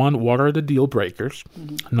 Number 1, what are the deal breakers?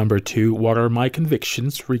 Number 2, what are my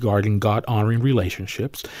convictions regarding God-honoring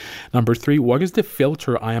relationships? Number 3, what is the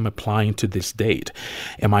filter I am applying to this date?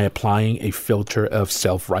 Am I applying a filter of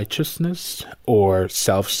self-righteousness or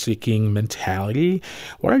self-seeking mentality?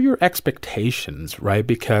 What are your expectations, right?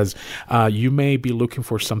 Because you may be looking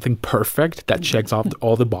for something perfect that checks off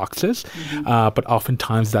all the boxes, but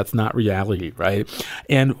oftentimes that's not reality, right?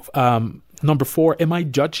 And number 4, am I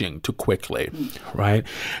judging too quickly, right?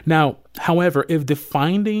 Now, however, if the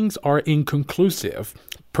findings are inconclusive,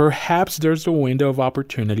 perhaps there's a window of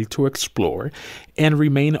opportunity to explore and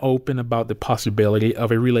remain open about the possibility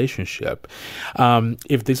of a relationship.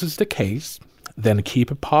 If this is the case, then keep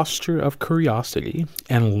a posture of curiosity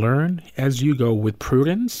and learn as you go with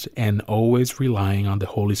prudence and always relying on the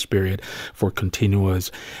Holy Spirit for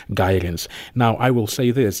continuous guidance. Now, I will say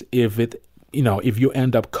this, if you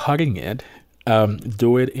end up cutting it,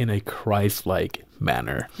 do it in a Christ-like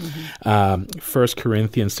manner. 1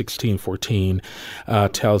 Corinthians 16:14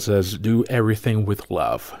 tells us, do everything with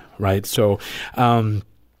love, right? So,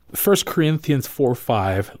 1 Corinthians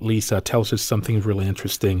 4:5, Lisa, tells us something really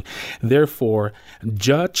interesting. Therefore,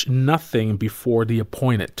 judge nothing before the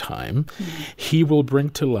appointed time. He will bring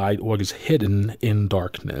to light what is hidden in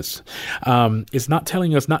darkness. It's not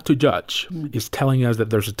telling us not to judge. It's telling us that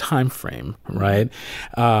there's a time frame, right?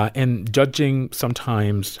 And judging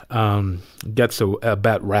sometimes gets a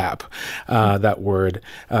bad rap, that word.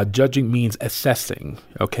 Judging means assessing,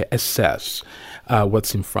 okay? Assess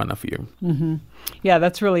what's in front of you. Yeah,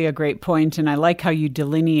 that's really a great point. And I like how you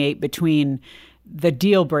delineate between the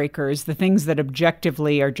deal breakers, the things that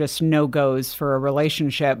objectively are just no-goes for a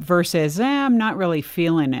relationship versus, I'm not really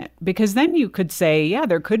feeling it. Because then you could say, yeah,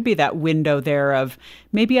 there could be that window there of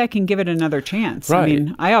maybe I can give it another chance. Right. I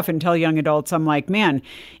mean, I often tell young adults, I'm like, man,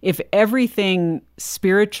 if everything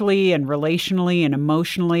spiritually and relationally and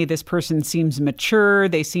emotionally, this person seems mature,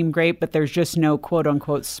 they seem great, but there's just no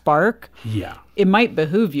quote-unquote spark. Yeah. it might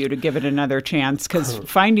behoove you to give it another chance, because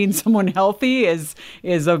finding someone healthy is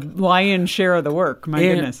a lion's share of the work. My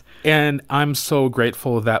goodness. And I'm so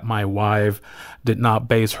grateful that my wife did not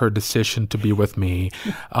base her decision to be with me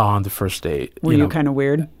on the first date. Were you kind of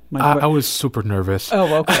weird? I was super nervous.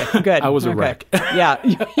 Oh, okay. Good. I was a wreck. Yeah,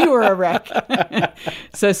 you were a wreck.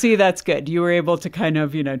 So, see, that's good. You were able to kind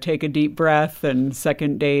of, take a deep breath, and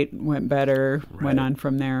second date went better, went on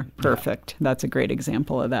from there. Perfect. Yeah. That's a great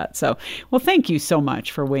example of that. So, well, thank you so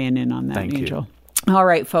much for weighing in on that, Angel. All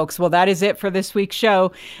right, folks. Well, that is it for this week's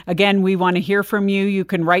show. Again, we want to hear from you. You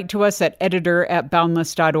can write to us at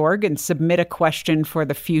editor@boundless.org and submit a question for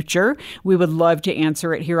the future. We would love to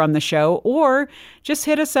answer it here on the show, or just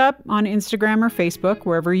hit us up on Instagram or Facebook,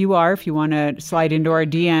 wherever you are, if you want to slide into our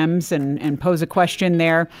DMs and pose a question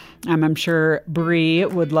there. I'm sure Bree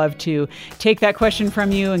would love to take that question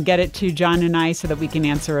from you and get it to John and I so that we can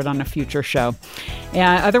answer it on a future show.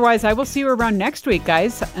 Otherwise, I will see you around next week,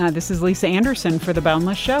 guys. This is Lisa Anderson for The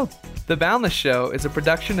Boundless Show. The Boundless Show is a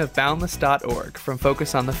production of Boundless.org from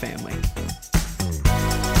Focus on the Family.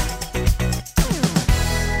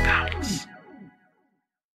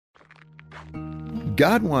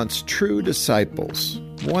 God wants true disciples,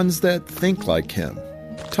 ones that think like Him,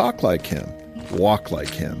 talk like Him, walk like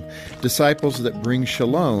Him, disciples that bring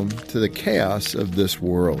shalom to the chaos of this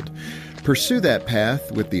world. Pursue that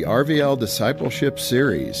path with the RVL Discipleship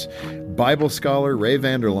Series. Bible scholar Ray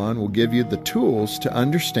Vander Laan will give you the tools to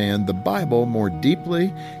understand the Bible more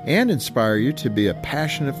deeply and inspire you to be a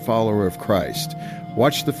passionate follower of Christ.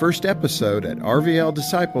 Watch the first episode at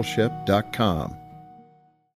rvldiscipleship.com.